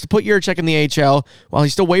more sense to put Juracek in the AHL while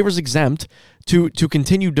he's still waivers exempt to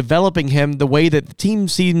continue developing him the way that the team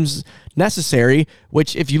seems necessary,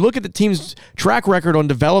 which if you look at the team's track record on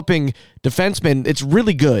developing defensemen, it's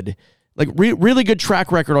really good. Like really good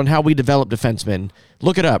track record on how we develop defensemen.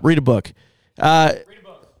 Look it up. Read a book.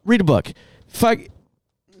 Read a book. Fuck.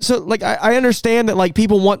 So, like, I understand that, like,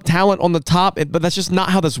 people want talent on the top, but that's just not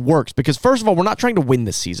how this works. Because, first of all, we're not trying to win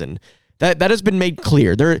this season. That has been made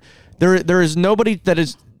clear. There is nobody that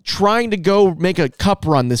is trying to go make a cup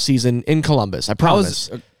run this season in Columbus. I promise.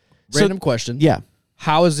 Random question. Yeah.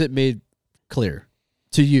 How is it made clear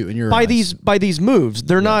to you in your eyes? By these moves?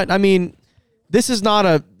 They're not. I mean, this is not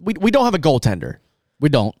a. We don't have a goaltender. We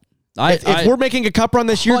don't. If we're making a cup run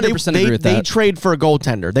this year, 100% agree with they that. trade for a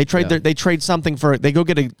goaltender. They trade something for. They go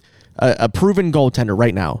get a proven goaltender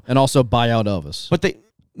right now. And also buy out Elvis. But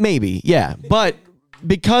but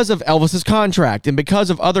because of Elvis's contract and because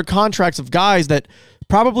of other contracts of guys that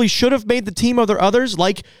probably should have made the team of their others,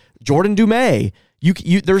 like Jordan Dumais.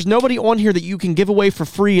 There's nobody on here that you can give away for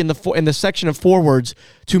free in the section of forwards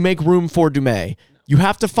to make room for Dumais. You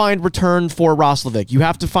have to find return for Roslovic. You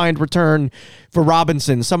have to find return for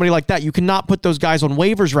Robinson, somebody like that. You cannot put those guys on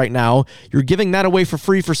waivers right now. You're giving that away for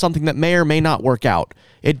free for something that may or may not work out.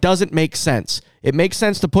 It doesn't make sense. It makes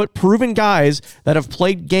sense to put proven guys that have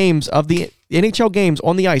played games of the NHL games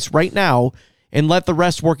on the ice right now and let the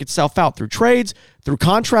rest work itself out through trades, through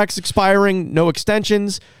contracts expiring, no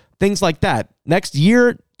extensions, things like that. Next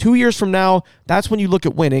year, 2 years from now, that's when you look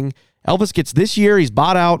at winning. Elvis gets this year. He's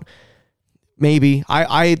bought out. Maybe.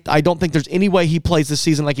 I don't think there's any way he plays this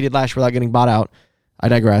season like he did last year without getting bought out. I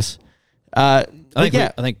digress. I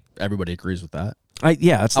think everybody agrees with that.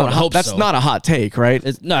 That's not a hot take,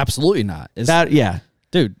 right? No, absolutely not.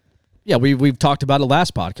 Dude. Yeah, we've talked about it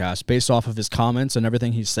last podcast based off of his comments and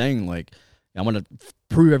everything he's saying. Like, I'm gonna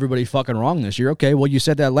prove everybody fucking wrong this year. Okay, well, you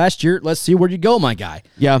said that last year. Let's see where you go, my guy.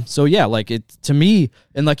 Yeah. So yeah, like it to me,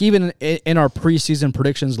 and like even in our preseason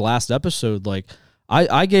predictions last episode, like.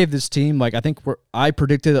 I gave this team, like, I think I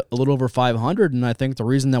predicted a little over 500, and I think the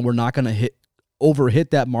reason that we're not going to hit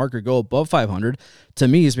that mark or go above 500 to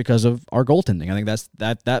me is because of our goaltending. I think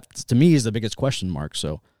that to me is the biggest question mark.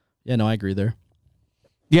 So, yeah, no, I agree there.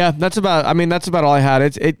 Yeah, that's about all I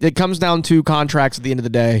had. It comes down to contracts at the end of the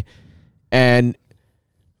day, and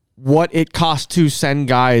what it costs to send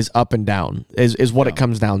guys up and down is what it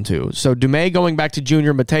comes down to. So Dumais going back to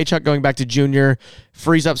junior, Matejchuk going back to junior,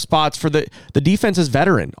 frees up spots for the defense is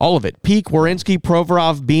veteran, all of it. Peak, Werenski,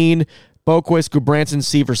 Provorov, Bean, Boquist, Gudbranson,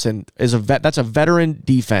 Severson that's a veteran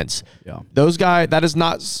defense. Yeah. Those guys, that is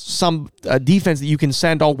not some defense that you can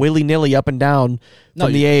send all willy-nilly up and down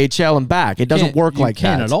from the AHL and back. It doesn't work like that. You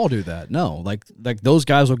can't at all do that. No. Like those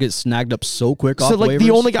guys will get snagged up so quick off waivers.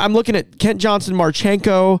 The only guy I'm looking at, Kent Johnson,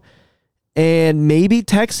 Marchenko, and maybe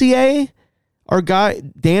Texier, our guy,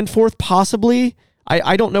 Danforth possibly.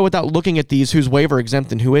 I don't know without looking at these who's waiver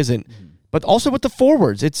exempt and who isn't. But also with the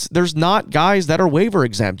forwards, there's not guys that are waiver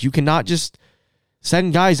exempt. You cannot just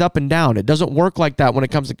send guys up and down. It doesn't work like that when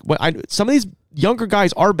it comes to some of these younger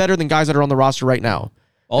guys are better than guys that are on the roster right now.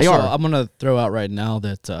 Also, I'm going to throw out right now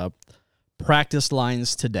that practice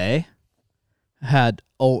lines today had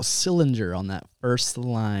Sillinger on that first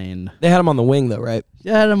line. They had him on the wing, though, right?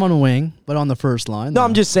 Yeah, had him on the wing, but on the first line. No,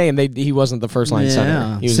 I'm just saying he wasn't the first line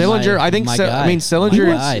center. He was Sillinger,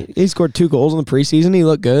 Sillinger. He scored 2 goals in the preseason. He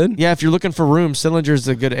looked good. Yeah, if you're looking for room, Sillinger's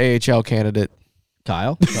a good AHL candidate.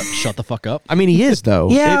 Kyle, shut the fuck up. I mean, he is, though.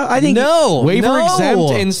 Yeah, I think waiver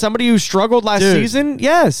exempt and somebody who struggled last season.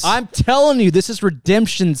 Yes, I'm telling you, this is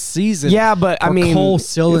redemption season. Yeah, but I mean, Cole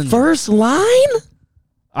Sillinger. First line.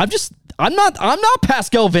 I'm not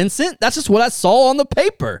Pascal Vincent. That's just what I saw on the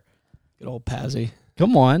paper. Good old Pazzy.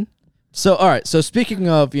 Come on. So, all right. So, speaking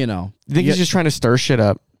of, you think he's just trying to stir shit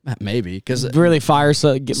up? Maybe because really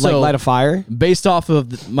light a fire. Based off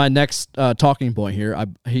of my next talking point here,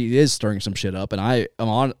 he is stirring some shit up, and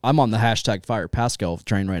I'm on the hashtag fire Pascal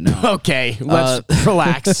train right now. Okay, let's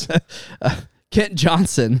relax. Kent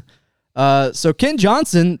Johnson. So Kent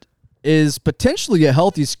Johnson is potentially a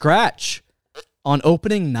healthy scratch on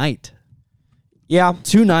opening night. Yeah,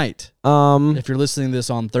 tonight. If you're listening to this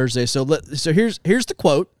on Thursday, so here's the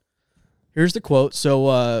quote. Here's the quote.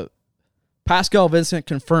 So Pascal Vincent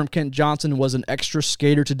confirmed Kent Johnson was an extra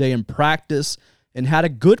skater today in practice and had a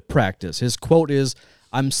good practice. His quote is,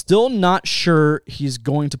 "I'm still not sure he's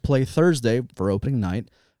going to play Thursday for opening night,"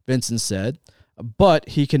 Vincent said, but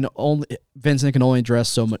Vincent can only address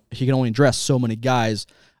so many guys.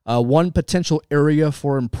 One potential area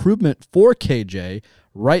for improvement for KJ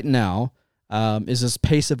right now is his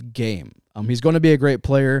pace of game. He's going to be a great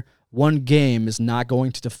player. One game is not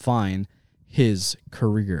going to define his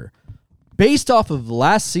career. Based off of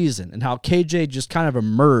last season and how KJ just kind of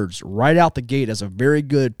emerged right out the gate as a very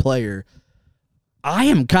good player, I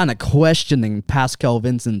am kind of questioning Pascal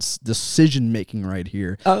Vincent's decision-making right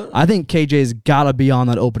here. I think KJ's got to be on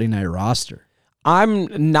that opening night roster.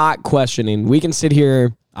 I'm not questioning. We can sit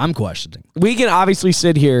here. I'm questioning. We can obviously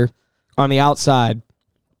sit here on the outside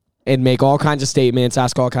and make all kinds of statements,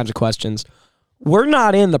 ask all kinds of questions. We're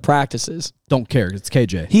not in the practices. Don't care. It's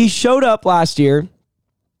KJ. He showed up last year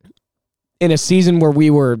in a season where we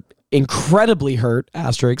were incredibly hurt.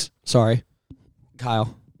 Asterisks. Sorry.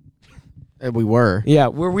 Kyle. We were. Yeah,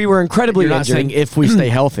 where we were incredibly You're not injured. saying if we stay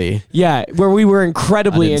healthy. Yeah, where we were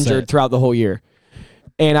incredibly injured throughout the whole year.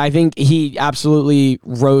 And I think he absolutely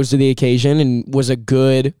rose to the occasion and was a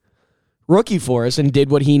good rookie for us and did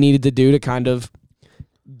what he needed to do to kind of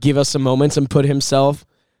give us some moments and put himself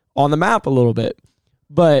on the map a little bit.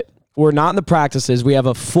 But we're not in the practices. We have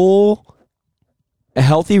a full,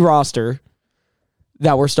 healthy roster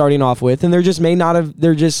that we're starting off with, and they're just may not have.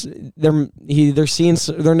 They're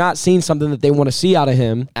not seeing something that they want to see out of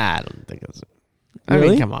him. I don't think it's. Really? I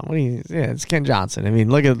mean, come on. It's Ken Johnson. I mean,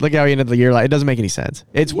 look how he ended the year. Like, it doesn't make any sense.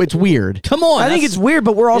 It's weird. Come on. I think it's weird,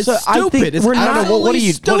 but we're also It's stupid. I think It's we're I not. don't know. What are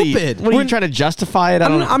you? stupid. What are you trying to justify it?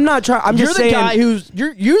 I'm not trying. I'm You're just the saying. guy who's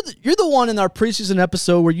you're the one in our preseason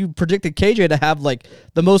episode where you predicted KJ to have like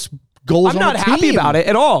the most goals. I'm on not the happy team. about it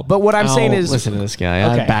at all. But what I'm saying is, listen to this guy.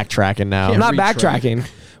 Okay. I'm backtracking now. I'm not Retread. backtracking.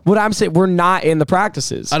 What I'm saying, we're not in the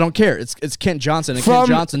practices. I don't care. It's Kent Johnson, and From- Kent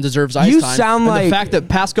Johnson deserves ice you time. sound and like- the fact that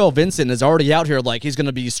Pascal Vincent is already out here like he's going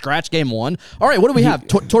to be scratch game one. All right, what do we have?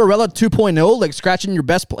 Tortorella 2.0, like scratching your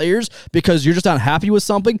best players because you're just not happy with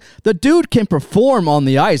something. The dude can perform on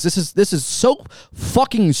the ice. This is so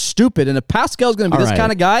fucking stupid. And if Pascal's going to be All this right.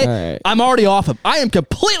 kind of guy, All right. I'm already off him. I am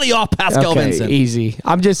completely off Pascal Okay, Vincent. easy.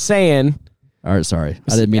 I'm just saying. All right, sorry,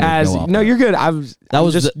 I didn't mean to go off. No, you're good. That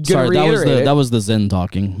was just the, sorry. gonna reiterate it. That was the Zen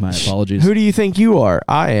talking. My apologies. Who do you think you are?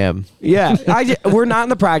 I am. Yeah, we're not in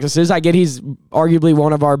the practices. I get he's arguably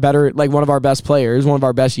one of our best players, one of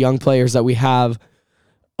our best young players that we have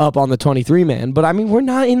up on the 23 man. But I mean, we're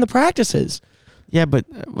not in the practices. Yeah, but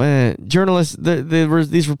journalists,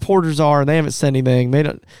 these reporters are. They haven't said anything. They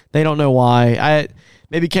don't know why.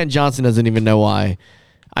 Maybe Ken Johnson doesn't even know why.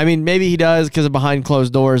 I mean, maybe he does because of behind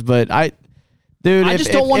closed doors. But dude, I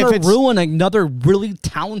just don't want to ruin another really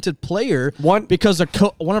talented player because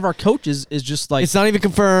one of our coaches is just like It's not even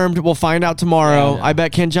confirmed. We'll find out tomorrow. Yeah. I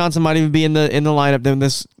bet Ken Johnson might even be in the lineup. Then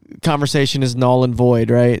this conversation is null and void,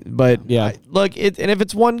 right? But Yeah. look, and if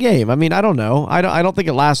it's one game, I mean, I don't know. I don't think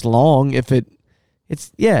it lasts long. You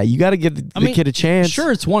got to give the kid a chance.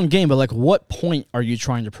 Sure, it's one game, but like, what point are you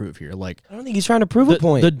trying to prove here? Like, I don't think he's trying to prove a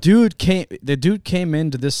point. The dude came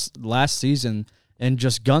into this last season and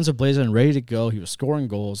just guns a-blazing and ready to go. He was scoring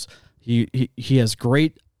goals. He has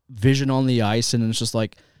great vision on the ice, and it's just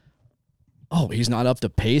like, oh, he's not up the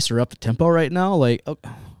pace or up the tempo right now. Like,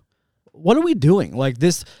 what are we doing? Like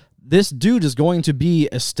this dude is going to be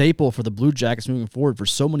a staple for the Blue Jackets moving forward for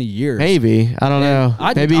so many years. Maybe. I don't know.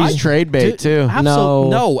 Maybe he's trade bait too.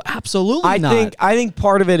 No, absolutely not. I think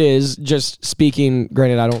part of it is just speaking.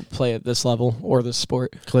 Granted, I don't play at this level or this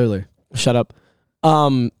sport. Clearly. Shut up.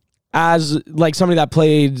 As like somebody that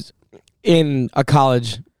played in a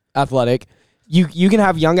college athletic, you can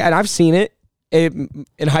have young, and I've seen it in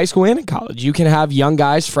high school and in college. You can have young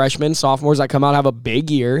guys, freshmen, sophomores that come out, have a big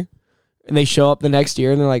year, and they show up the next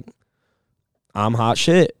year and they're like, I'm hot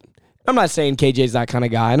shit. I'm not saying KJ's that kind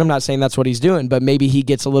of guy, and I'm not saying that's what he's doing, but maybe he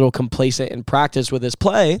gets a little complacent in practice with his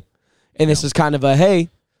play, and this is kind of a, hey,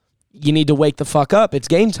 you need to wake the fuck up. It's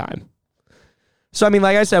game time. So, I mean,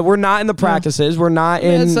 like I said, we're not in the practices. We're not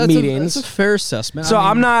in meetings. That's a fair assessment. So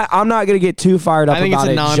I'm not going to get too fired up I think about it's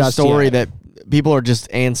a it non-story just yet. that people are just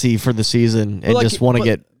antsy for the season and just want to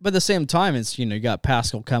get. But at the same time, it's you got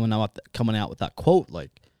Pascal coming out with that quote, like,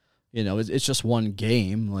 it's just one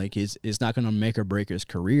game. Like, it's not going to make or break his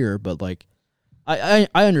career. But like, I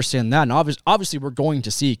understand that, and obviously we're going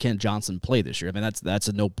to see Kent Johnson play this year. I mean, that's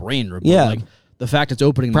a no-brainer. But Yeah. like the fact it's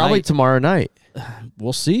opening Probably night, tomorrow night.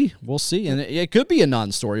 we'll see, and it could be a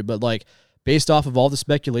non-story. But like, based off of all the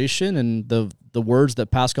speculation and the words that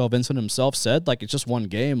Pascal Vincent himself said, like, it's just one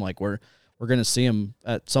game. Like, we're going to see him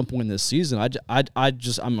at some point in this season.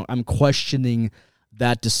 I'm questioning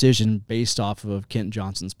that decision based off of Kent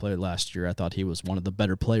Johnson's play last year. I thought he was one of the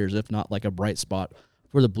better players, if not like a bright spot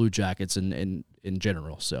for the Blue Jackets in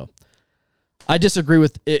general. So I disagree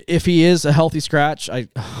with if he is a healthy scratch. I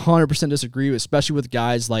 100% disagree, especially with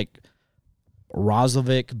guys like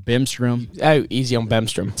Roslovic, Bemstrom, Oh, easy on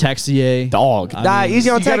Bemstrom. Texier. Dog. I mean, Easy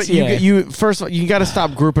on You gotta- Texier. you first of all, you got to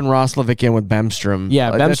stop grouping Roslovic in with Bemstrom.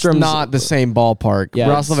 Yeah, That's Bemstrom's- not the same ballpark. Yeah,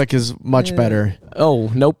 Roslovic is much better. Oh,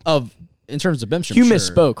 nope. In terms of Bemstrom, You sure.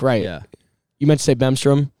 misspoke, right? Yeah. You meant to say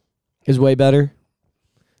Bemstrom is way better.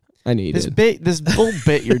 I knew you This did. this bull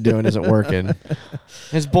bit you're doing isn't working.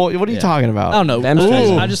 This bull. What are you talking about? I don't know.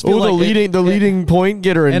 Bemstrom. I just feel like the leading point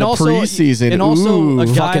getter in and the also- preseason. and also Ooh, a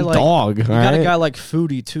guy fucking like- dog. you got a right? guy like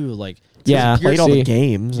Foodie too. Like, Yeah. Played all the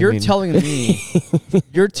games. You're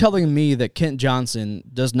telling me that Kent Johnson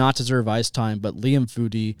does not deserve ice time, but Liam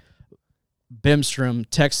Foodie, Bemstrom,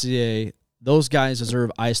 Texier, those guys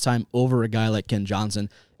deserve ice time over a guy like Kent Johnson.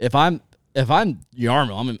 If I'm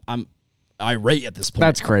Yarmo, irate at this point.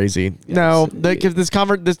 That's crazy. No, because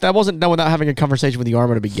that wasn't done without having a conversation with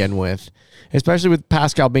Yarmo to begin with, especially with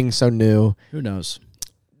Pascal being so new. Who knows?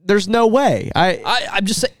 There's no way. I'm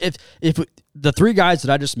just saying, if the three guys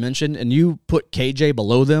that I just mentioned and you put KJ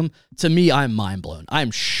below them, to me, I'm mind blown. I'm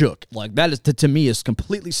shook. Like that is to me is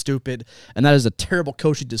completely stupid, and that is a terrible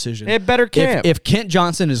coaching decision. They had better camp. If Kent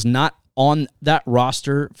Johnson is not on that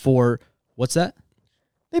roster for what's that?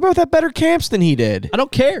 They both have better camps than he did. I don't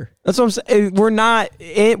care. That's what I'm saying. We're not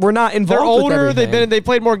involved. They're older. With everything. They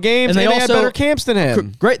played more games, and they had better camps than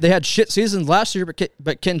him. Great. They had shit seasons last year,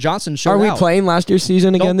 but Ken Johnson showed out. Are we playing last year's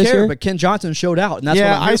season again this year? But Ken Johnson showed out, and that's what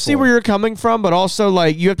I'm here I see for. where you're coming from, but also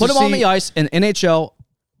like you have Put to him on the ice in NHL.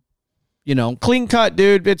 Clean cut,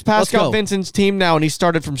 dude. It's Pascal go. Vincent's team now, and he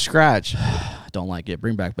started from scratch. Don't like it.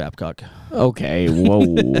 Bring back Babcock. Okay,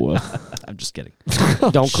 whoa. I'm just kidding.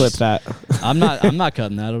 Don't clip that. I'm not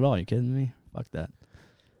cutting that at all. You kidding me? Fuck that.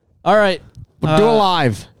 All right. We'll do it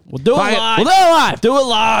live. We'll do it Fine. live. We'll do it live. Do it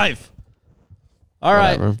live. All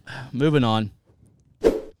right. Whatever. Moving on.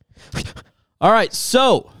 All right.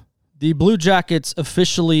 So the Blue Jackets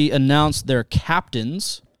officially announced their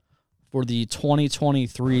captains for the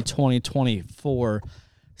 2023-2024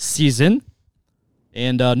 season.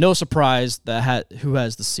 And no surprise that who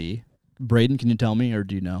has the C. Braden, can you tell me, or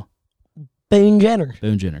do you know? Boone Jenner.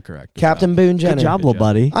 Boone Jenner, correct. Captain Boone Jenner. Good job, little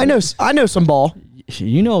buddy. I know some ball.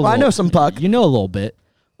 You know, I know some puck. You know a little bit.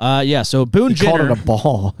 Yeah. So Boone He Jenner called it a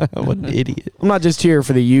ball. What an idiot. I'm not just here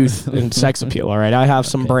for the youth and sex appeal, all right? I have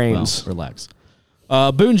some brains. Well, relax.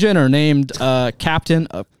 Boone Jenner named captain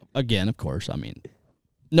again. Of course, I mean,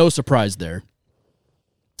 no surprise there.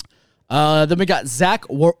 Then we got Zach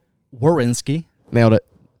Werenski. Nailed it.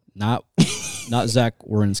 Not Zach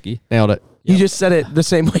Werenski. Nailed it. You just said it the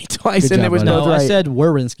same way twice, Good and job, it was buddy. both No, right. I said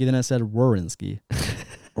Werenski, then I said Werenski.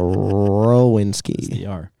 Rowinski. The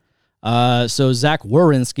R. So Zach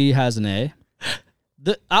Werenski has an A.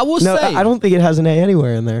 I will No, say I don't think it has an A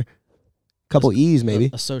anywhere in there. Couple E's maybe.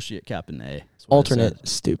 associate captain A. That's what it Alternate. said.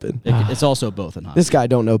 Stupid. It's also both in hockey. This guy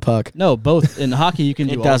don't know puck. No, both in hockey you can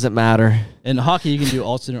do. It doesn't matter. In hockey you can do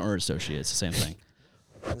alternate or associate. It's the same thing.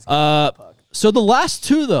 So the last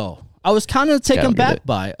two though, I was kind of taken back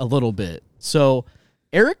by a little bit. So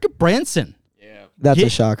Eric Branson, That's a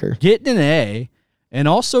shocker. getting an A, and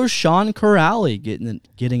also Sean Corrali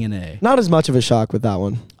getting an A. Not as much of a shock with that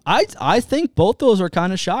one. I think both those are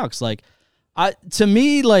kind of shocks. Like, to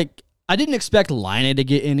me, like I didn't expect Laine to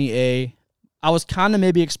get any A. I was kind of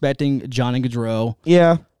maybe expecting Johnny Gaudreau.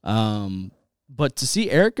 Yeah. But to see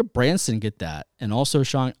Eric Branson get that, and also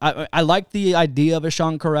Sean, I like the idea of a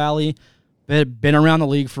Sean Corrali. Been around the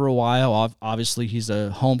league for a while. Obviously, he's a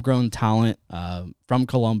homegrown talent from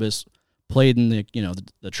Columbus. Played in the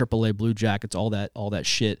AAA Blue Jackets, all that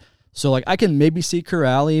shit. So like I can maybe see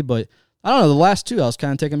Corrali, but I don't know. The last two I was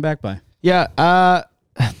kind of taken back by. Yeah.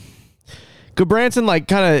 Goodbranson, like,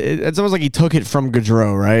 kind of, it's almost like he took it from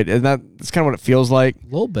Gaudreau, right? And that's kind of what it feels like. A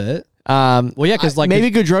little bit. Well, yeah, because like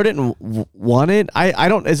maybe Gaudreau didn't want it. I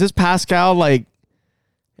don't. Is this Pascal, like?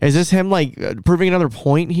 Is this him, like, proving another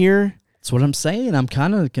point here? That's what I'm saying. I'm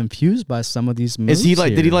kind of confused by some of these moves. Is he like?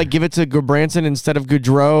 here. Did he like give it to Goodbranson instead of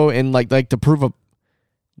Gaudreau and like to prove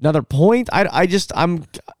another point? I'm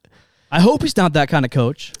I hope he's not that kind of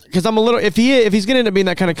coach. because I'm a little. If he's gonna end up being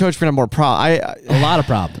that kind of coach, we're gonna have more A lot of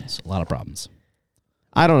problems. A lot of problems.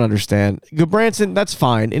 I don't understand. Goodbranson, that's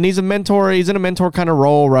fine, and he's a mentor. He's in a mentor kind of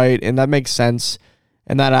role, right? And that makes sense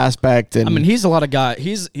in that aspect. And I mean, he's a lot of guy.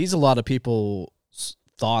 He's a lot of people's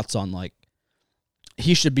thoughts on like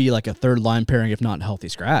he should be like a third line pairing, if not healthy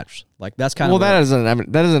scratch. Like that's kind of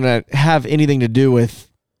that doesn't have anything to do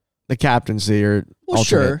with the captaincy or alternate.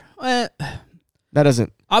 sure. That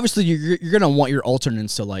doesn't. Obviously, you're gonna want your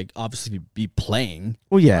alternates to like obviously be playing.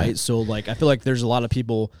 Well, yeah. Right. So like I feel like there's a lot of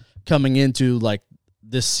people coming into like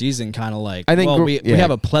this season kind of like I think we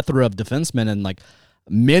have a plethora of defensemen and like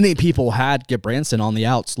many people had Goodbranson on the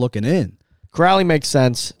outs looking in. Crowley makes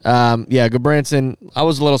sense. Goodbranson, I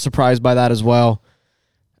was a little surprised by that as well.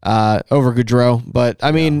 Over Gaudreau, but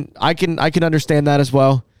I mean, I can understand that as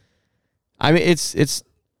well. I mean, it's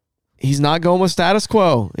he's not going with status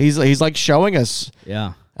quo. He's like showing us.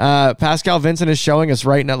 Yeah. Pascal Vincent is showing us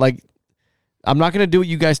right now. Like, I'm not going to do what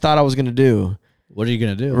you guys thought I was going to do. What are you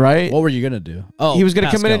gonna do? Right? What were you gonna do? Oh, He was going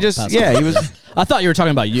to come in and Pascal. he was. I thought you were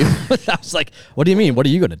talking about you. I was like, what do you mean? What are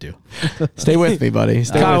you gonna do? Stay with me, buddy.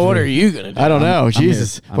 Stay Kyle, with what me. are you gonna do? I don't know. I'm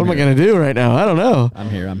Jesus, here. what am I going to do right now? I don't know. I'm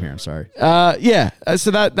here. I'm sorry.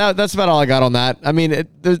 So that's about all I got on that. I mean,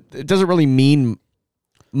 it doesn't really mean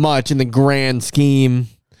much in the grand scheme.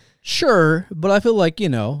 Sure, but I feel like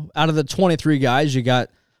out of the 23 guys, you got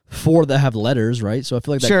 4 that have letters, right? So I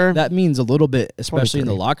feel like Sure. that means a little bit, especially in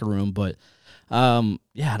the 23. locker room. But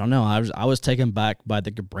yeah, I don't know. I was taken back by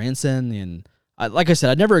the Branson, and like I said,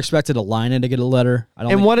 I never expected a line to get a letter. I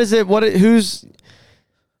don't. And think, what is it?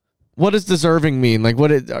 What does deserving mean? Like what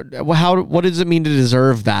does it mean to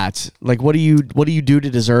deserve that? Like what do you do to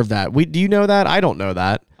deserve that? Do you know that? I don't know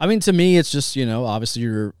that. I mean, to me, it's just, obviously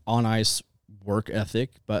your on ice work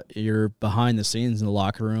ethic, but you're behind the scenes in the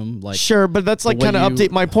locker room. Like, Sure, but that's like way kind of you-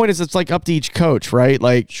 my point is it's like up to each coach, right?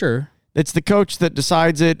 Like sure, it's the coach that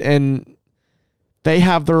decides it, and they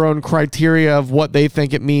have their own criteria of what they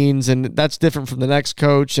think it means, and that's different from the next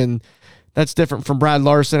coach, and that's different from Brad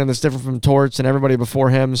Larson, and it's different from Torts and everybody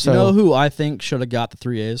before him. So you know who I think should have got the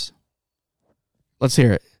 3 A's? let's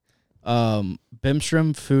hear it.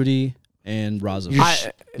 Bimstrom, Foodie, and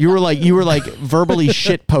Razovic. You were like verbally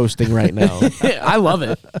shit posting right now. I love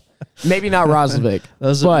it. Maybe not Roslovic.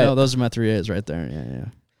 Those but are my 3 A's right there. Yeah.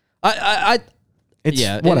 I It's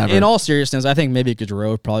yeah. whatever. In all seriousness, I think maybe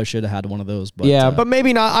Gaudreau probably should have had one of those. But Yeah, But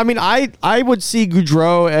maybe not. I mean, I would see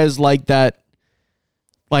Gaudreau as like that,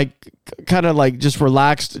 like kind of like just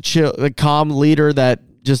relaxed, chill, like calm leader that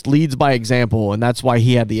just leads by example, and that's why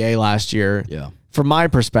he had the A last year. yeah. From my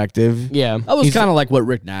perspective, yeah. That was kind of like what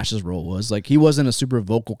Rick Nash's role was. Like, he wasn't a super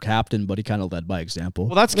vocal captain, but he kind of led by example.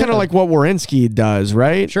 well, that's kind of like what Werenski does,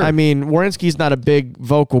 right? Sure. I mean, Werenski's not a big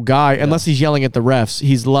vocal guy unless he's yelling at the refs.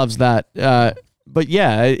 He loves that. But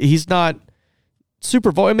yeah, he's not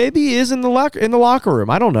super vocal. Maybe he is in the locker room.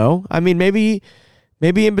 I don't know. I mean, maybe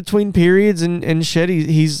in between periods and shit,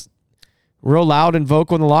 he's real loud and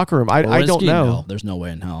vocal in the locker room. I don't Werenski, know. no, there's no way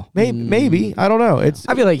in hell. Maybe I don't know. It's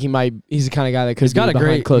I feel like he's the kind of guy that could He's got be a behind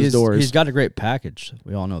great closed doors. He's got a great package.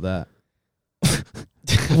 We all know that.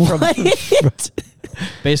 What?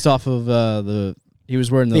 Based off of he was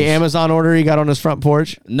wearing those, the Amazon order he got on his front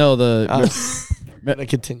porch. No,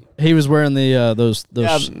 Continue. he was wearing the those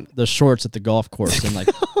Yeah. the shorts at the golf course, and like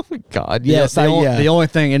God, yes, the only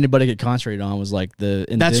thing anybody could concentrate on was like the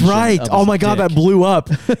That's indention right. of Oh his my God, dick. that blew up.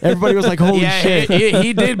 Everybody was like, "Holy shit!"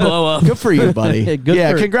 he did blow up. Good for you, buddy. Good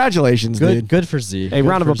yeah, for- congratulations, dude. Good for Z. Hey, Good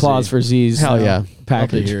round of for applause Z. for Z's Hell yeah. Love to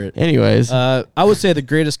package. hear it. Anyways, I would say the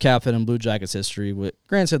greatest captain in Blue Jackets history.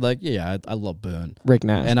 Granted, like, yeah, I love Boone Rick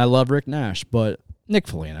Nash. and I love Rick Nash, but Nick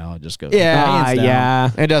Foligno just goes. Yeah. hands down.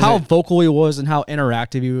 yeah. it doesn't. How vocal he was and how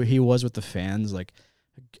interactive he was with the fans, like,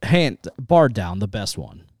 bar down, the best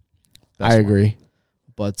one. Best I one. agree.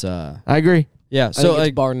 But I agree. yeah, I so think it's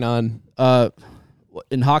like bar none.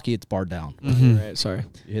 in hockey, it's bar down. Right, sorry.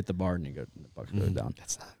 You hit the bar and you go, the puck goes down.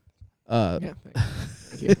 That's not.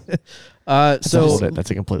 So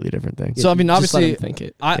That's a completely different thing. So I mean, Just let obviously, him think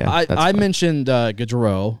it. Yeah, that's I fine. mentioned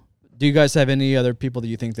Gaudreau. Do you guys have any other people that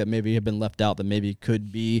you think that maybe have been left out that maybe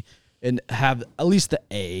could be and have at least the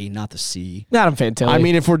A, not the C? Adam Fantilli. I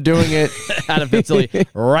mean, if we're doing it, Out of Italy,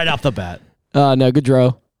 right off the bat. no,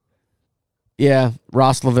 Gaudreau. yeah,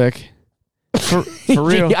 Roslovic. For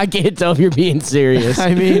real. I can't tell if you're being serious.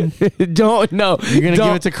 I mean, don't no. you're gonna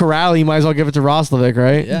give it to Corrali. You might as well give it to Roslovic,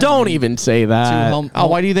 right? Yeah. Don't even say that. Oh,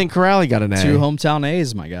 why do you think Corrali got an A? Two hometown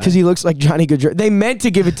A's, my guy. Because he looks like Johnny Gaudreau. They meant to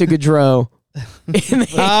give it to Gaudreau.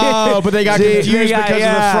 Oh, but they got See, confused yeah, because of the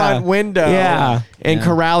yeah. front window. Yeah. And Yeah.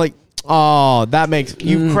 Corrali. Oh, that makes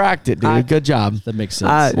you cracked it, dude. Good job. That makes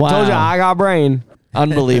sense. Wow. Told you I got brain.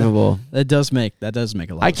 Unbelievable. That does make a lot of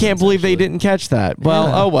sense. I can't believe they didn't catch that. Well,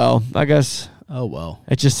 Yeah. oh well. I guess Oh well.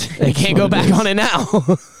 it just They can't go back on it now.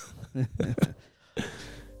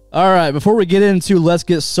 All right, before we get into Let's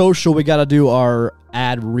Get Social, we got to do our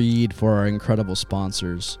ad read for our incredible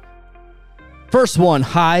sponsors. First one,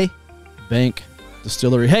 High Bank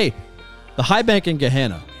Distillery. Hey, the High Bank in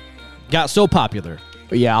Gehenna got so popular.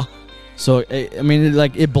 Yeah. So, I mean,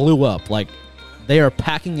 it blew up. Like, they are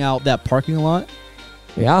packing out that parking lot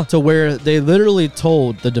Yeah. to where they literally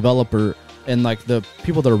told the developer and, like, the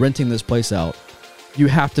people that are renting this place out, you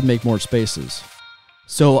have to make more spaces.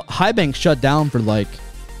 So, High Bank shut down for, like,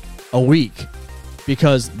 a week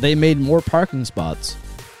because they made more parking spots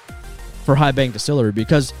for High Bank Distillery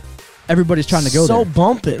because everybody's trying to go so there.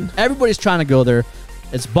 bumping. Everybody's trying to go there.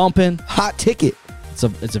 It's bumping. Hot ticket. It's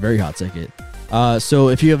a very hot ticket. So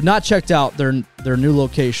if you have not checked out their new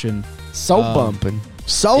location so bumping.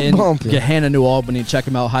 So in bumping. Gehenna, New Albany, check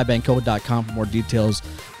them out, highbankco.com for more details.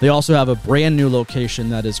 They also have a brand new location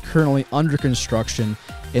that is currently under construction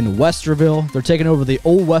in Westerville. They're taking over the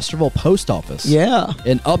old Westerville post office. Yeah.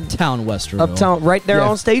 In uptown Westerville. Uptown, right there Yeah.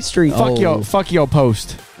 on State Street. Oh. Fuck your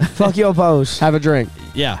post. Fuck your post. Have a drink.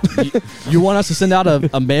 Yeah. you want us to send out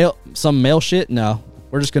some mail shit? No.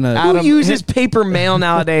 We're just going to... Who uses paper mail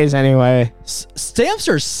nowadays anyway? Stamps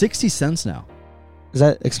are 60 cents now. Is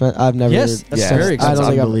that expensive? I've never. Yes, that's Yeah, very I don't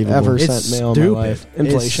think I've unbelievable. ever It's sent mail stupid. in my life.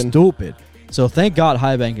 Inflation. It's stupid. So thank God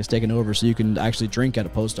High Bank has taken over, so you can actually drink at a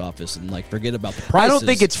post office and like forget about the prices. I don't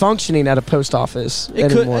think it's functioning at a post office it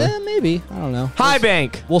could anymore. maybe I don't know. High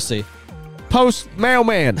Bank, We'll see. post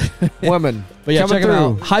mailman, women. But yeah, coming check it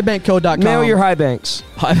out. through. Highbankco.com. Mail your high banks.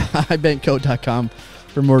 Highbankco.com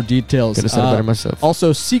for more details. Could have said it better myself.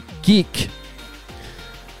 Also, SeatGeek.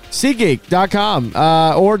 SeatGeek.com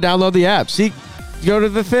or download the app. Go to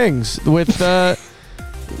the things with.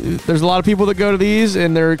 There's a lot of people that go to these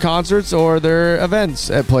in their concerts or their events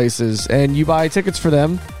at places, and you buy tickets for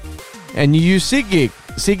them, and you use SeatGeek.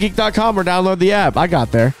 SeatGeek.com or download the app. I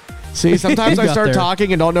got there. See, sometimes You I got start there.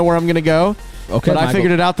 talking and don't know where I'm going to go, Okay, but I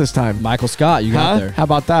figured it out this time. Michael Scott, you got Huh? there. How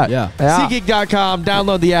about that? Yeah. Yeah. SeatGeek.com.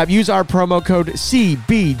 Download the app. Use our promo code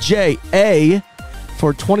CBJA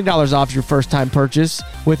for $20 off your first-time purchase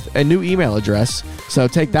with a new email address. So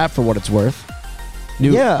take that for what it's worth.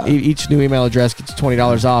 Yeah. Each new email address gets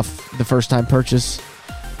 $20 off the first-time purchase.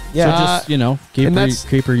 Yeah. So just,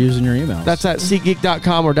 keep reusing your emails. That's at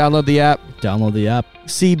SeatGeek.com or download the app. Download the app.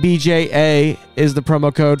 CBJA is the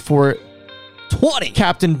promo code for 20.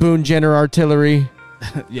 Captain Boone Jenner Artillery.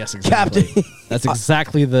 Yes, exactly. Captain. That's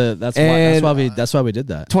exactly that's why we did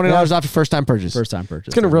that. $20 off your first-time purchase. First time purchase.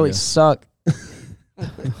 It's gonna really suck.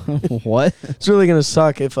 What? It's really gonna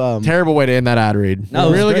suck if Terrible way to end that ad read. No, it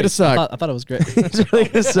was really great. gonna suck. I thought it was great. it's really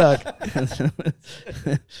gonna suck.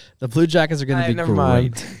 The Blue Jackets are going to be never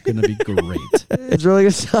mind. great. Going to be great. It's really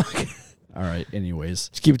gonna suck. All right. Anyways,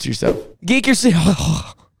 Just keep it to yourself. Geek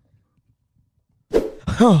yourself.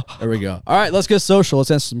 there we go. All right. Let's get social.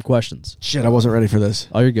 Let's answer some questions. Shit, I wasn't ready for this.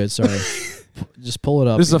 Oh, you're good. Sorry. Just pull it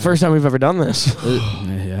up. This is the first time we've ever done this.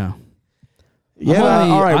 Yeah. Yeah.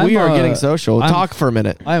 only- all right, we I'm, are getting social. I'm- Talk for a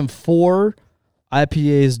minute. I am 4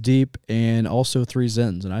 IPAs deep and also 3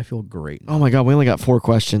 Zens, and I feel great. Oh my god, we only got 4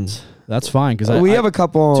 questions. That's fine because We have a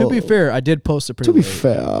couple. To be fair, I did post it pretty To be late.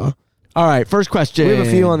 fair, All right, first question. we have a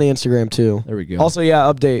few on the Instagram too. There we go. Also,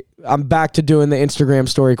 yeah, update. I'm back to doing the Instagram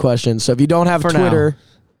story questions. So if you don't have For Twitter,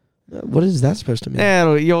 what is that supposed to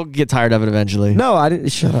mean? You'll get tired of it eventually. No, I didn't.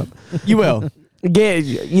 Shut up. You will.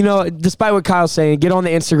 Despite what Kyle's saying, get on the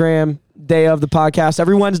Instagram day of the podcast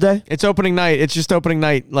every Wednesday. It's opening night. It's just opening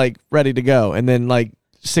night, like ready to go, and then like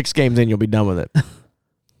 6 games in, you'll be done with it.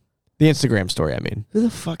 The Instagram story, I mean. Who the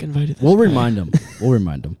fuck invited this? We'll guy? remind him. We'll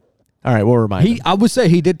remind him. All right, we'll remind him. I would say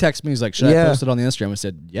he did text me. He's like, "Should I Yeah. post it on the Instagram?" I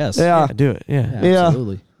said, "Yes." Yeah. Yeah, do it. Yeah. Yeah.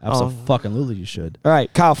 Absolutely. Absolutely, you should. All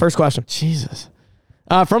right, Kyle. First question. Jesus.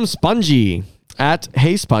 From Spongy at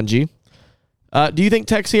Hey Spongy. Do you think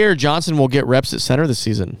Texier or Johnson will get reps at center this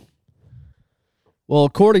season? Well,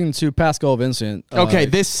 according to Pascal Vincent, Okay,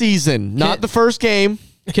 this season, not Kent- the first game.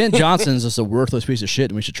 Kent Johnson's just a worthless piece of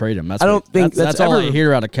shit, and we should trade him. That's I don't think that's that's all I ever-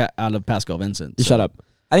 hear out of Pascal Vincent. You shut up.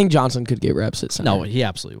 I think Johnson could get reps at center. No, he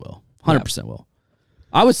absolutely will. 100% will.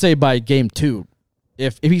 I would say by game 2,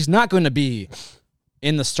 if he's not going to be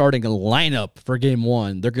in the starting lineup for game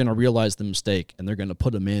 1, they're going to realize the mistake and they're going to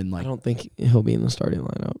put him in. I Like, don't think he'll be in the starting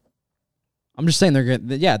lineup. I'm just saying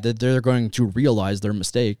they're going to realize their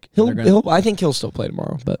mistake. and they're gonna, I think he'll still play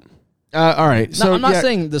tomorrow, but All right. No, So I'm not yeah,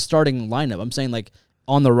 saying the starting lineup. I'm saying like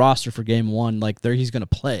on the roster for game 1, like he's going to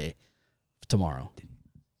play tomorrow.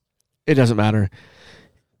 it doesn't matter.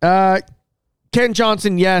 Ken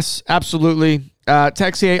Johnson, yes, absolutely.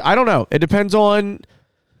 Texier, I don't know. It depends on,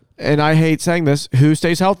 and I hate saying this, who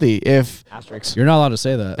stays healthy. If You're not allowed to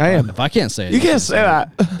say that. I am. If I can't say it, you can't say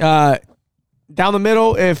that. down the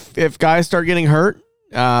middle, if guys start getting hurt,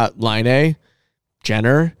 Line,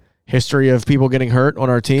 Jenner, history of people getting hurt on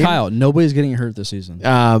our team. Kyle, nobody's getting hurt this season.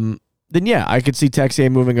 Then yeah, I could see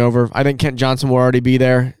Texier moving over. I think Kent Johnson will already be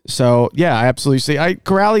there. So yeah, I absolutely see.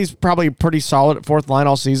 Corrali's probably pretty solid at 4th line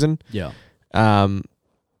all season. Yeah.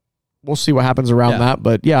 We'll see what happens around Yeah. that,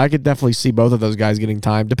 but yeah, I could definitely see both of those guys getting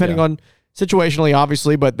time, depending Yeah. on situationally,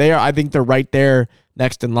 obviously. But I think they're right there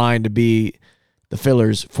next in line to be the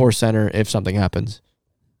fillers for center if something happens.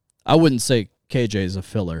 I wouldn't say KJ is a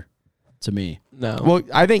filler to me. No. Well,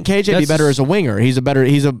 I think KJ be That's- better as a winger. He's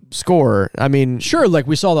a scorer. I mean, Sure, like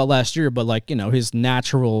we saw that last year, but like, his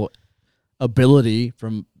natural ability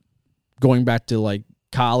from going back to like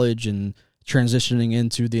college and transitioning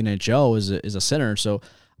into the NHL is a center. So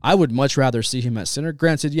I would much rather see him at center.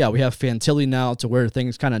 Granted, yeah, we have Fantilli now to where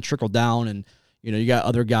things kind of trickle down and, you got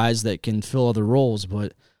other guys that can fill other roles.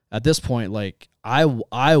 But at this point, like I want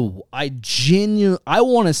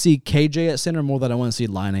to see KJ at center more than I want to see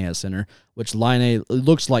Line at center, which Line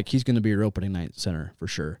looks like he's going to be your opening night center for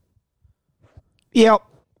sure. Yep.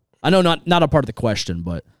 I know not a part of the question,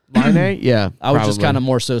 but Line, yeah. I was just probably. kind of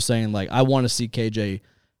more so saying like I want to see KJ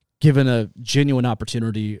given a genuine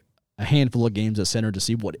opportunity, a handful of games at center to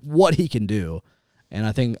see what he can do. And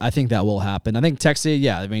I think that will happen. I think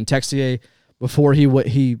Texier, before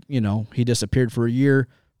he disappeared for a year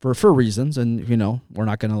for reasons, and we're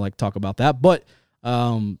not going to talk about that, but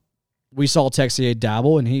we saw Texier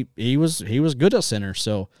dabble, and he was good at center.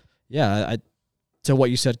 So yeah, to what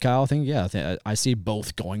you said, Kyle, I see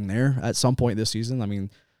both going there at some point this season. I mean,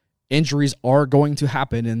 injuries are going to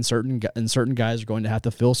happen, and certain guys are going to have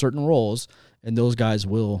to fill certain roles, and those guys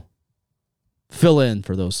will fill in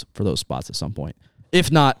for those spots at some point. If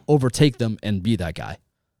not, overtake them and be that guy.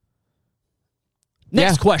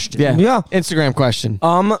 Next question. Yeah. Instagram question.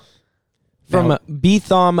 From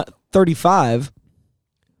BThom35.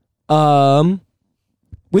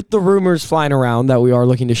 With the rumors flying around that we are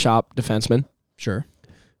looking to shop defensemen. Sure.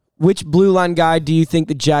 Which blue line guy do you think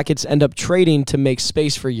the Jackets end up trading to make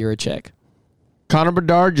space for Jiricek? Connor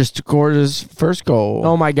Bedard just scored his first goal.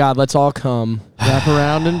 Oh my God, let's all come. Wrap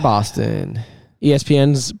around in Boston.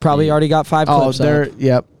 ESPN's probably already got 5 clips up.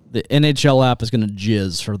 Yep. The NHL app is going to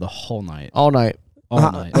jizz for the whole night. All night.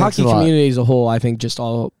 Hockey community as a whole, I think, just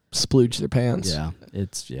all splooge their pants. Yeah,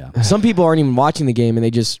 Some people aren't even watching the game, and they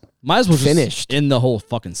just might as well finished just in the whole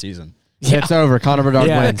fucking season. Yeah. It's over. Connor Bedard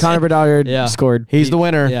wins. Connor Bedard scored. He's the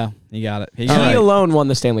winner. Yeah, he got it. He alone won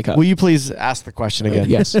the Stanley Cup. Will you please ask the question again?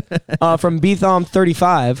 Yes. From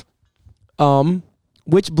BThom35,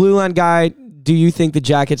 which blue line guy do you think the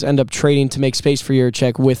Jackets end up trading to make space for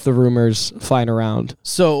Jiricek with the rumors flying around?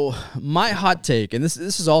 So my hot take, and this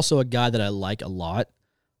is also a guy that I like a lot.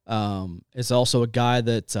 It's also a guy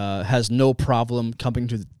that has no problem coming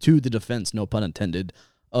to the defense, no pun intended,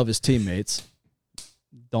 of his teammates.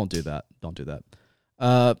 Don't do that.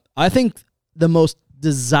 I think the most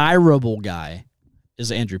desirable guy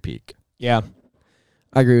is Andrew Peeke. Yeah,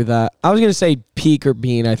 I agree with that. I was going to say Peeke or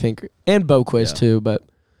Bean, I think, and Boquist too, but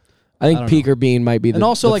I think Peeke or Bean might be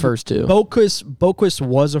the first two. Boquist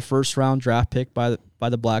was a first-round draft pick by the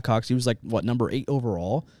Blackhawks. He was number 8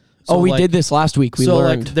 overall. So we did this last week. We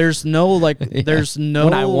learned. There's no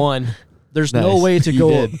when I won. There's no way to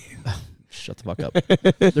go. Shut the fuck up.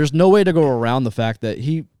 There's no way to go around the fact that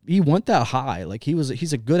he went that high.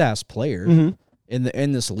 He's a good ass player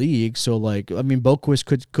in this league. So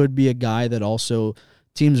Boquist could be a guy that also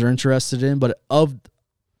teams are interested in. But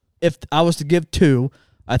if I was to give 2,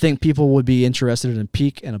 I think people would be interested in a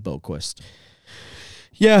Peeke and a Boquist.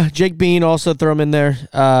 Yeah, Jake Bean also throw him in there.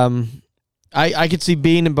 I could see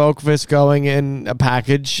Bean and Boquist going in a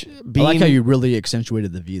package. Bean, I like how you really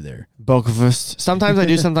accentuated the V there. Boquist. Sometimes I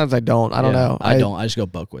do, sometimes I don't. I don't know. I don't. I just go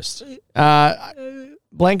Boquist.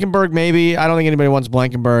 Blankenberg, maybe. I don't think anybody wants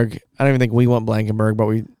Blankenberg. I don't even think we want Blankenberg,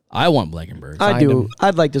 but I want Blankenberg. I do.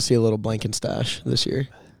 I'd like to see a little Blankenstash this year.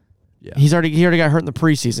 Yeah. He already got hurt in the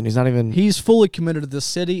preseason. He's not even. He's fully committed to the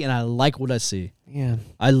city, and I like what I see. Yeah.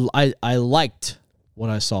 I liked what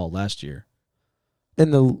I saw last year. In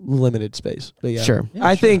the limited space. But yeah. Sure.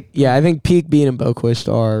 I think Peeke, Bean, and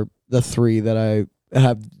Boquist are the 3 that I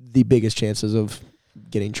have the biggest chances of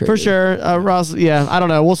getting traded. For sure. Ross, I don't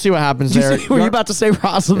know. We'll see what happens there. Were you about to say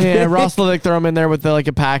Roslovic? Yeah, Roslovic, throw him in there with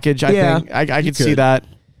a package. I think I could see that.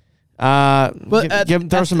 But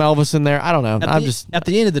throw some Elvis in there. I don't know. At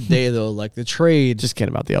the end of the day, though, the trade. Just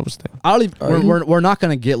kidding about the Elvis thing. We're not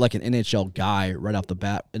going to get an NHL guy right off the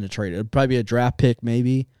bat in a trade. It'd probably be a draft pick,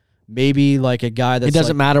 maybe a guy that's. It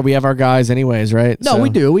doesn't matter. We have our guys anyways, right? No,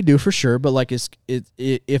 we do for sure. But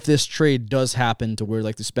if this trade does happen to where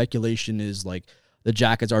the speculation is the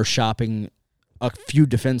Jackets are shopping a few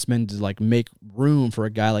defensemen to make room for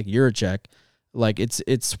a guy like Jiricek,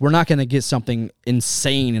 we're not going to get something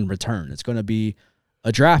insane in return. It's going to be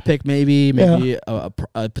a draft pick, maybe a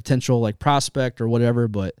potential prospect or whatever.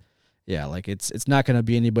 But it's not going to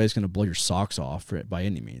be anybody's going to blow your socks off for it by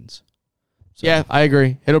any means. So, yeah, I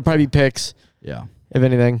agree. It'll probably be picks. Yeah, if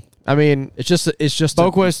anything. I mean, it's just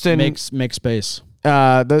Boquist and make space.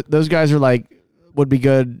 Those guys are would be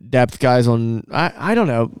good depth guys on. I don't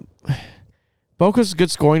know. Boquist is a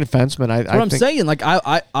good scoring defenseman. I'm saying.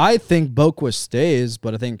 I think Boquist stays,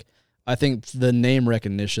 but I think the name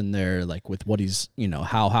recognition there, with what he's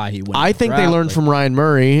how high he went. I think they learned from Ryan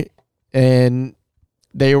Murray, and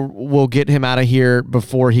they will get him out of here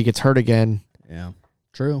before he gets hurt again. Yeah.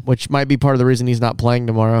 True. Which might be part of the reason he's not playing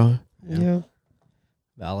tomorrow. Yeah.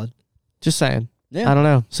 Valid. Just saying. Yeah. I don't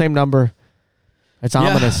know. Same number. It's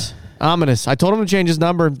ominous. Ominous. I told him to change his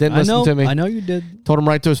number. Didn't listen to me. I know you did. Told him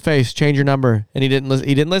right to his face, change your number. And he didn't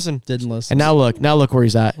listen. Didn't listen. And now look where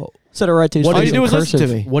he's at. Said it right to his face. All you do is listen to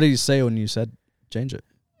me. What did you say when you said change it?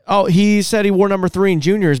 Oh, he said he wore number 3 in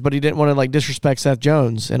juniors, but he didn't want to like disrespect Seth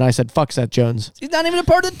Jones, and I said fuck Seth Jones. He's not even a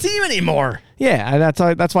part of the team anymore. Yeah, and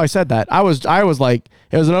that's why I said that. I was like,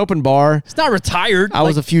 it was an open bar. He's not retired. I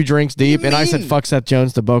was a few drinks deep, and I said fuck Seth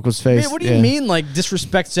Jones to Boko's face. Man, what do you mean, like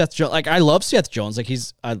disrespect Seth Jones? Like I love Seth Jones. Like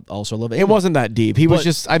I also love it. Wasn't that deep.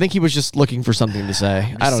 I think he was just looking for something to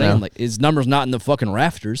say. I don't know. Like his number's not in the fucking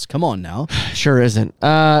rafters. Come on now. Sure isn't.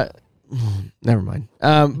 Never mind.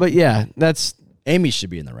 But yeah, that's Amy should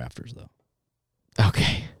be in the rafters though.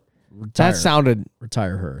 Okay.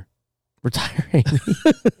 Retire her. Retiring.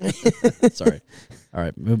 Sorry. All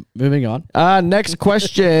right, moving on. Next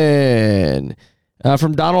question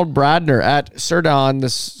from Donald Bradner at Surdon the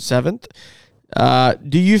 7th.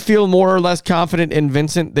 Do you feel more or less confident in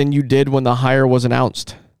Vincent than you did when the hire was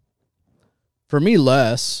announced? For me,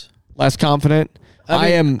 less confident. I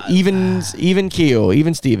am even keel,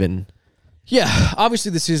 even Steven. Yeah,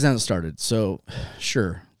 obviously the season hasn't started, so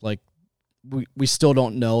sure. Like we still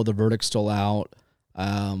don't know. The verdict's still out.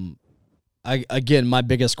 Again, my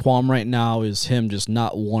biggest qualm right now is him just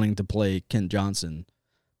not wanting to play Kent Johnson.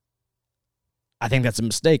 I think that's a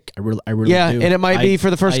mistake. I really do. Yeah, and it might be for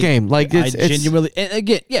the first game. Like it's genuinely. And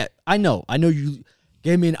again, yeah, I know you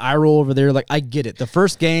gave me an eye roll over there. Like I get it. The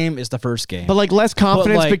first game is the first game, but like less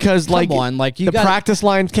confidence because like come on, like the practice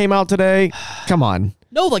lines came out today. Come on.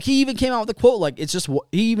 No, like he even came out with a quote. Like it's just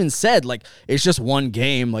he even said like it's just one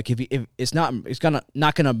game. Like if it's not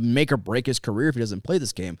gonna make or break his career if he doesn't play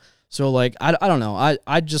this game. So like I don't know. I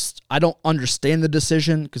don't understand the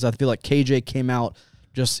decision because I feel like KJ came out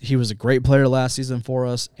he was a great player last season for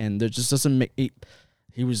us, and there just doesn't make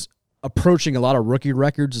he was approaching a lot of rookie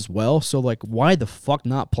records as well. So like why the fuck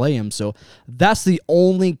not play him? So that's the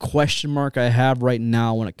only question mark I have right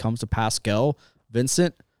now when it comes to Pascal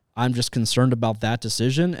Vincent. I'm just concerned about that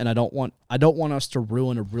decision, and I don't want us to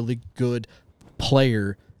ruin a really good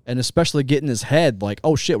player, and especially get in his head like,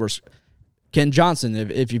 oh shit, we're Ken Johnson.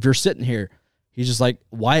 If you're sitting here, he's just like,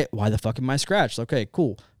 why the fuck am I scratched? Okay,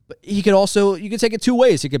 cool. But you could take it two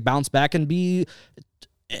ways. He could bounce back and be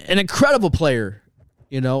an incredible player,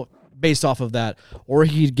 based off of that, or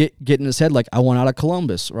he'd get in his head like, I want out of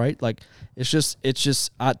Columbus, right? Like it's just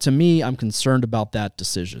to me, I'm concerned about that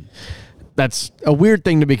decision. That's a weird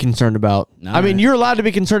thing to be concerned about. All I mean, you're allowed to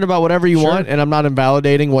be concerned about whatever you want, and I'm not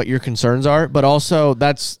invalidating what your concerns are, but also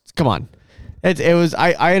come on.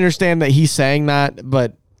 I understand that he's saying that,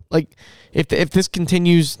 but like if this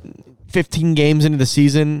continues 15 games into the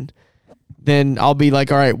season, then I'll be like,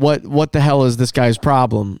 all right, what the hell is this guy's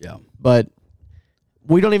problem? Yeah. But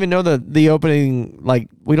we don't even know the opening, like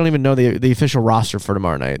we don't even know the official roster for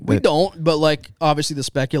tomorrow night. We don't, but like obviously the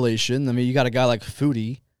speculation. I mean, you got a guy like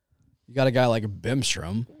Foodie. You got a guy like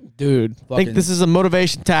Bimstrom. Dude, I think this is a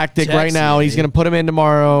motivation tactic right now. He's going to put him in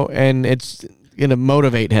tomorrow, and it's going to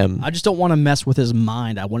motivate him. I just don't want to mess with his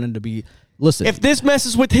mind. I want him to be... Listen. If this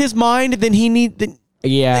messes with his mind, then he's not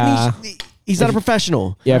a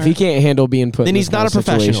professional. Yeah, if he can't handle being put then in he's not a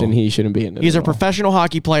professional. He shouldn't be in it. He's a professional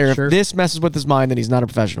hockey player. Sure. If this messes with his mind, then he's not a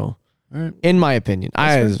professional. All right. In my opinion.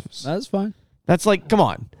 That's fine. That's like, come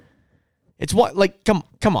on. It's what, like, come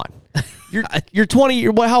on. You're 20.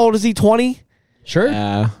 How old is he? 20? Sure.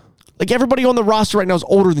 Like everybody on the roster right now is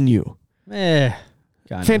older than you.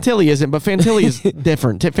 Fantilli isn't, but Fantilli is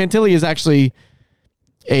different. Fantilli is actually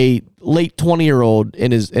a late 20-year-old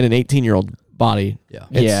in an 18-year-old body. Yeah.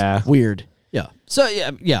 It's weird. Yeah. So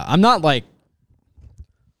yeah. I'm not like.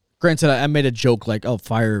 Granted, I made a joke like, "Oh,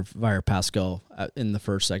 fire Pascal" in the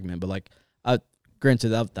first segment, but like, granted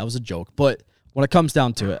that was a joke. But when it comes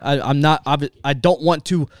down to it, I don't want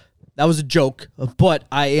to. That was a joke, but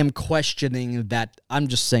I am questioning that. I'm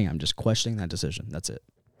just questioning that decision. That's it.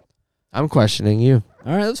 I'm questioning you.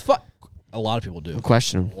 All right, that's fine. A lot of people do. I'm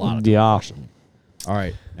questioning. A lot of people question. All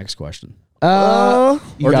right, next question. You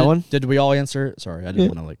got one? Did we all answer it? Sorry, I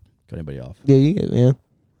didn't want to cut anybody off. Yeah, you get it, yeah.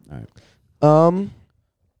 All right.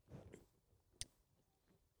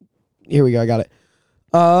 Here we go. I got it.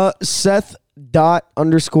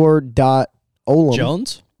 Seth._.Olam.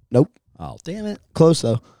 Jones? Nope. Oh, damn it. Close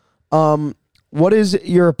though. What is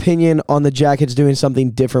your opinion on the Jackets doing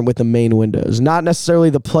something different with the main windows? Not necessarily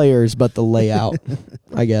the players, but the layout,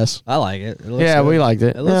 I guess. I like it. Yeah, we liked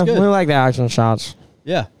it. It looks good. We like the action shots.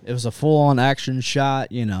 Yeah, it was a full-on action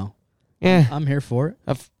shot, Yeah. I'm here for it.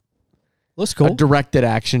 Looks cool. A directed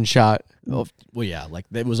action shot. Oh, well, yeah, like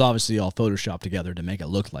it was obviously all photoshopped together to make it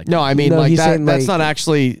look like. No, I mean, No, like he's that. saying, That's like- not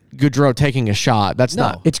actually Goudreau taking a shot. That's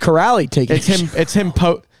not. It's Corrali taking It's him. It's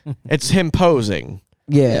him posing.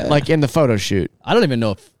 Yeah. Like in the photo shoot. I don't even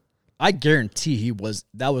know if. I guarantee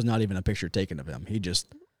that was not even a picture taken of him. He just.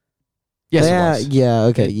 Yes, yeah, it was. yeah,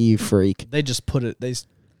 okay, you freak. They just put it.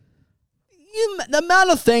 the amount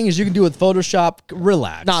of things you can do with Photoshop,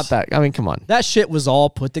 relax. Not that. I mean, come on. That shit was all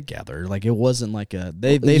put together. Like, it wasn't like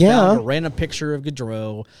they found a random picture of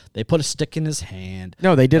Gaudreau. They put a stick in his hand.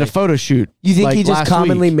 No, they did a photo shoot. You think he just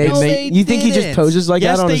commonly makes? You think he just poses like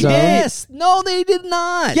that on his own? Yes. No, they did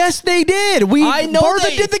not. Yes, they did.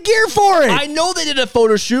 Bartha did the gear for it. I know they did a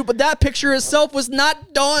photo shoot, but that picture itself was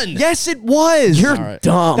not done. Yes, it was. You're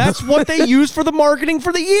dumb. That's what they use for the marketing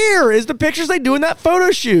for the year, is the pictures they do in that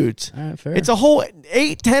photo shoot. All right, fair. It's a whole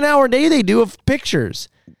 8-10 hour day they do of pictures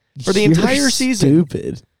for the entire season.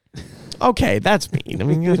 Stupid. Okay, that's mean. I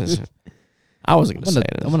mean, I wasn't going to say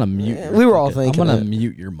it. I'm gonna mute. We were all thinking. I'm gonna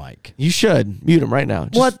mute your mic. You should mute him right now.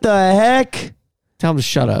 Just What the heck? tell him to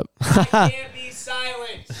shut up. Can't be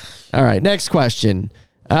silent. All right, next question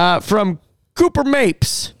from Cooper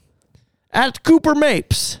Mapes at Cooper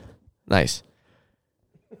Mapes. Nice.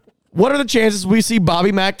 What are the chances we see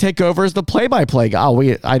Bobby Mack take over as the play-by-play guy? Oh,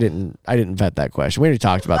 I didn't vet that question. We already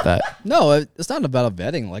talked about that. No, it's not about a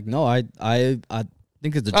vetting. Like, no, I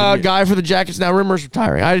think it's a guy for the Jackets now. Rumors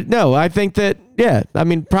retiring. I think that. Yeah, I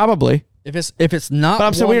mean, probably. If it's not, But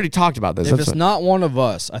I'm saying we already talked about this. If it's not one of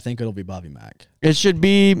us, I think it'll be Bobby Mack. It should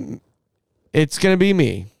be. It's gonna be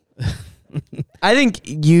me. I think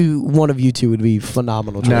one of you two would be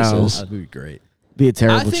phenomenal choices. That'd be great. Be a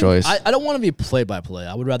terrible choice. I don't want to be play-by-play.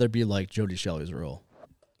 I would rather be like Jody Shelley's role,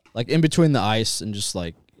 like in between the ice and just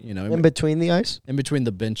like In between the ice? in between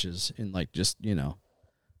the benches and like just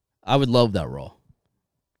I would love that role.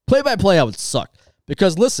 Play-by-play, I would suck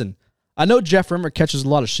because listen, I know Jeff Rimmer catches a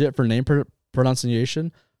lot of shit for name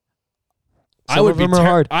pronunciation. Some of them are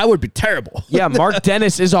hard. I would be terrible. Yeah, Mark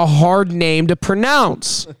Dennis is a hard name to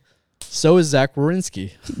pronounce. So is Zach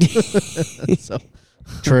Werenski. So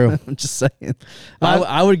True. I'm just saying.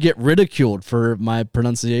 I would get ridiculed for my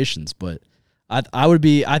pronunciations, but I would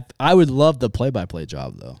love the play-by-play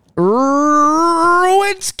job though.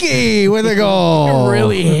 Rowinski with a goal.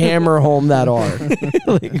 Really hammer home that R.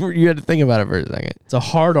 Like, you had to think about it for a second. It's a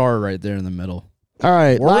hard R right there in the middle. All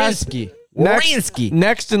right. Werenski.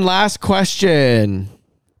 Next and last question.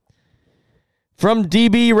 From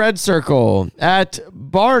DB Red Circle at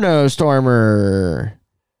Barno Stormer.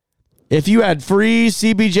 If you had free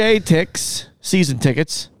CBJ season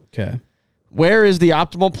tickets, Okay. where is the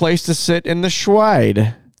optimal place to sit in the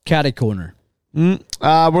Schweid? Caddy corner. We're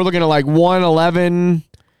looking at like 111.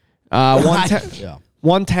 110. Yeah.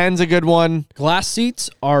 110's a good one. Glass seats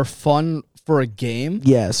are fun for a game,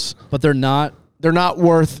 Yes. but they're not. They're not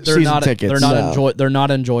worth season tickets. They're not They're not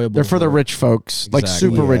enjoyable. They're for the rich folks, like Exactly.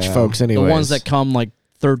 super rich Yeah. folks. Anyways, the ones that come like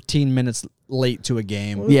 13 minutes late to a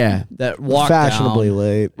game. yeah, That walk Fashionably down.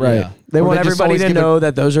 late. right. Yeah. They Or want just everybody always to give know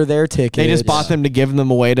that those are their tickets. They just bought them to give them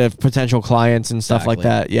away to potential clients and stuff like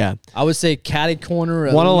Exactly. that. Yeah, I would say caddy corner.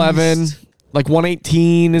 At 111, least. like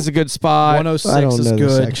 118 is a good spot. 106 I don't is know the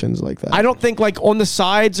good. sections like that. I don't think like on the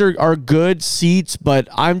sides are good seats, but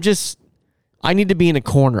I need to be in a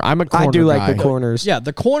corner. I'm a corner I do like guy. the corners. Yeah,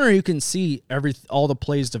 the corner you can see all the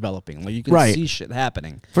plays developing. Like you can Right. see shit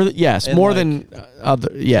happening. Yes, And, more like, than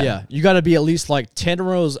other. Yeah. Yeah, you got to be at least like 10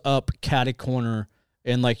 rows up caddy corner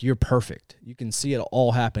and like you're perfect. You can see it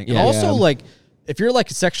all happening. And Yeah. also Yeah. like if you're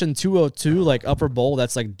like section 202 like upper bowl,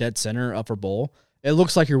 that's like dead center upper bowl. It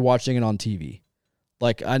looks like you're watching it on TV.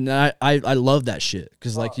 Like I love that shit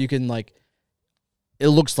cuz like you can like it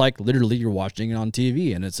looks like literally you're watching it on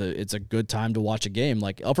TV and it's a good time to watch a game.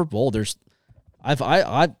 Like upper bowl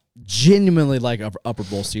I genuinely like upper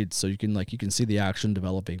bowl seats so you can see the action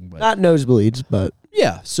developing. But Not nosebleeds, but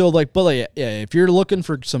yeah, so like, but like, yeah, if you're looking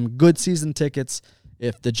for some good season tickets,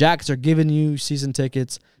 if the Jackets are giving you season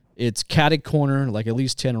tickets, it's caddy corner, like at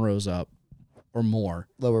least 10 rows up or more.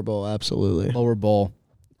 lower bowl, absolutely. Lower bowl,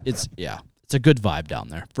 it's a good vibe down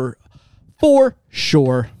there for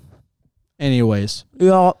sure. Anyways,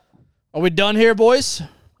 Yeah, are we done here, boys?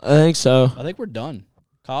 I think so. I think we're done.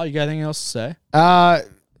 Kyle, you got anything else to say?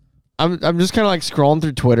 I'm just kind of like scrolling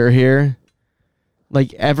through Twitter here.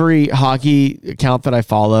 Like every hockey account that I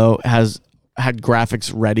follow has had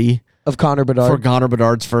graphics ready Of Connor Bedard. for Connor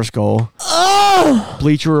Bedard's first goal.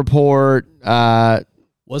 Bleacher Report,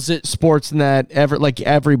 Was it Sportsnet,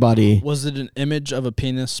 everybody. was it an image of a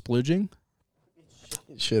penis splooging?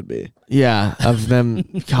 It should be. Yeah, of them.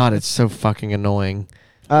 God, it's so fucking annoying.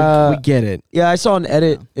 Uh, We get it. Yeah, I saw an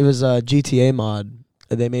edit. It was a GTA mod.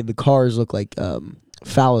 They made the cars look like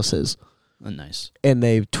phalluses. Oh, nice. And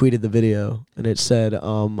they tweeted the video, and it said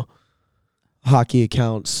hockey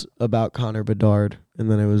accounts about Connor Bedard. And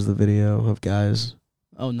then it was the video of guys.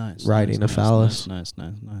 Oh, nice. Riding nice, a phallus. Nice.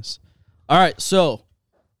 All right, so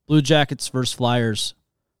Blue Jackets versus Flyers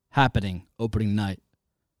happening opening night.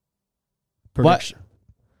 Prediction.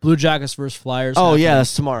 Blue Jackets versus Flyers. Oh, happening. yeah,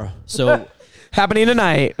 that's tomorrow. So Happening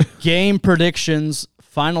tonight. game predictions,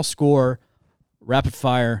 final score, rapid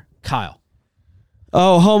fire. Kyle.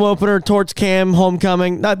 Oh, home opener, Torts Cam,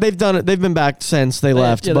 homecoming. They've done it. They've been back since they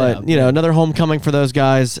left, yeah, they but have. another homecoming for those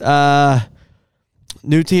guys.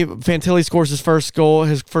 New team. Fantilli scores his first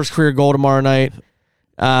career goal tomorrow night.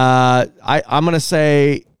 I'm gonna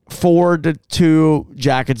say 4-2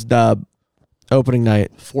 Jackets dub opening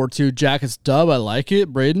night. 4-2 Jackets dub. I like it.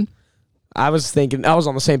 Braden. I was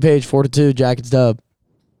on the same page. 4-2 Jackets dub.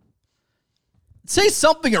 Say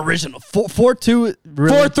something original. 4-2.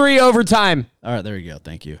 Really? 4-3 overtime. All right, there you go.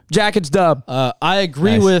 Thank you. Jackets dub. I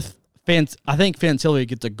agree Nice. with I think Fantilli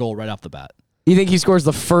gets a goal right off the bat. You think he scores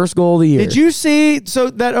the first goal of the year? Did you see? So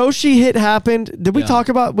that Oshie hit happened. Did we Yeah. talk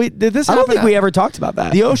about? Did this I happen? don't think we ever talked about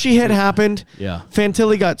that. The Oshie hit happened. Yeah.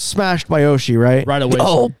 Fantilli got smashed by Oshie, right? Right away.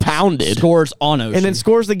 Pounded. Scores on Oshie. And then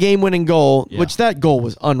scores the game-winning goal, Yeah. which that goal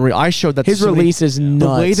was unreal. I showed that. His to so many- release is The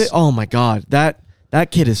nuts. way that, oh my god, that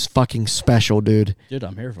kid is fucking special, dude. Dude,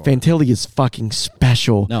 I'm here for it. Fantilli is fucking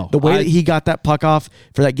special. No, the way I- that he got that puck off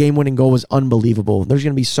for that game-winning goal was unbelievable. There's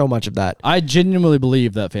gonna be so much of that I genuinely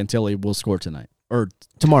believe that Fantilli will score tonight. Or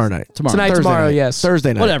tomorrow night. Tonight, Thursday tomorrow, night. yes.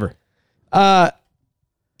 Thursday night. whatever.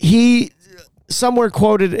 He somewhere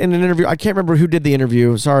quoted in an interview. I can't remember who did the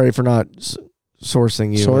interview. Sorry for not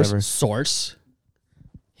sourcing you. Source? Whatever. Source.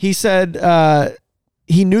 He said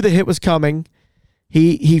he knew the hit was coming.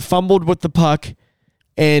 He fumbled with the puck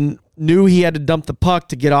and knew he had to dump the puck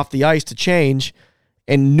to get off the ice to change,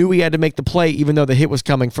 and knew he had to make the play even though the hit was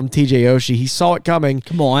coming from TJ Oshie. He saw it coming.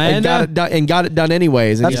 Come on. And got it done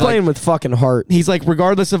anyways. And That's playing with fucking heart. he's like,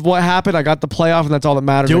 regardless of what happened, I got the playoff, and that's all that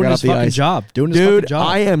matters. I Doing got his off the fucking ice. job. Doing his fucking Dude, job.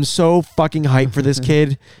 I am so fucking hyped for this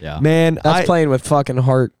kid. Yeah. Man, That's playing with fucking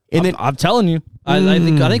heart. And then I'm telling you. I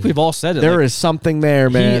think we've all said it. there Like, is something there,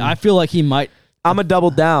 man. I feel like he might. I'm a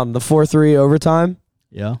double down. The 4-3 overtime.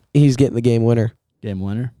 Yeah. He's getting the game winner. Game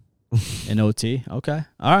winner. In OT. Okay.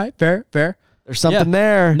 All right. Fair. There's something Yeah.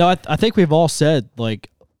 there. No, I think we've all said,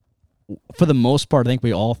 like, for the most part, I think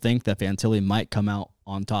we all think that Fantilli might come out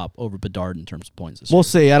on top over Bedard in terms of points this We'll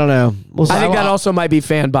see. I don't know. We'll see. I think that also might be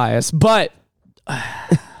fan bias, but year. I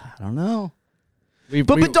don't know.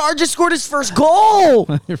 Bedard just scored his first goal.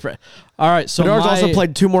 Right. All right. So Bedard's my, also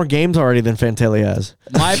played 2 more games already than Fantilli has.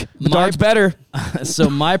 my Bedard's better. so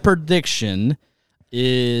my prediction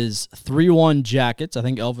is 3-1 Jackets. I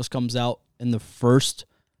think Elvis comes out in the first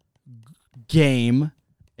game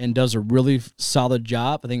and does a really solid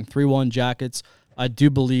job. I think 3-1 Jackets. I do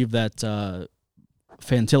believe that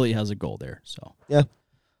Fantilli has a goal there. So Yeah.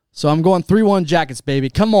 So I'm going 3-1 Jackets, baby.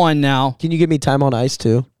 Come on now. Can you give me time on ice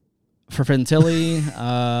too? For Fantilli,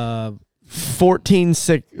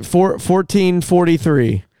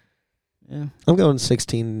 14-43. yeah. I'm going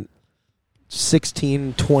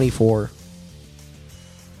 16-24.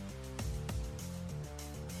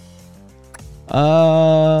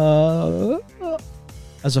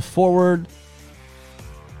 As a forward,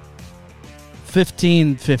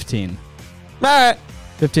 15-15. All right.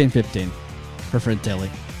 15-15 for Fantilli.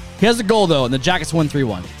 He has a goal, though, and the Jackets win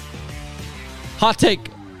 3-1. Hot take.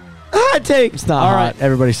 Hot take. It's not All hot. right.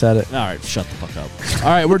 Everybody said it. All right, shut the fuck up.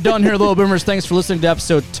 All right, we're done here, Little Boomers. Thanks for listening to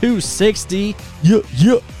episode 260. Yeah.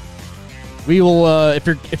 We will, if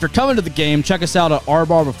you're coming to the game, check us out at our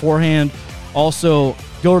bar beforehand. Also,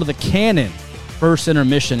 go to the Cannon first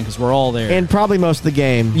intermission because we're all there. And probably most of the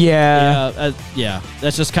game. Yeah. Yeah,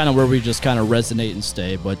 that's just kind of where we just kind of resonate and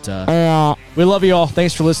stay. But we love you all.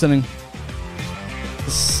 Thanks for listening.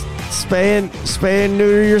 Spay and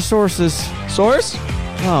neuter your sources. Source?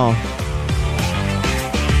 Oh.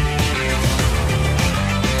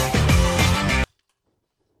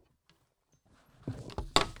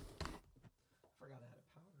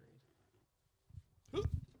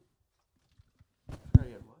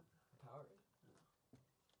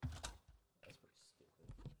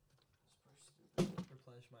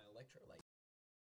 Replenish my electrolyte.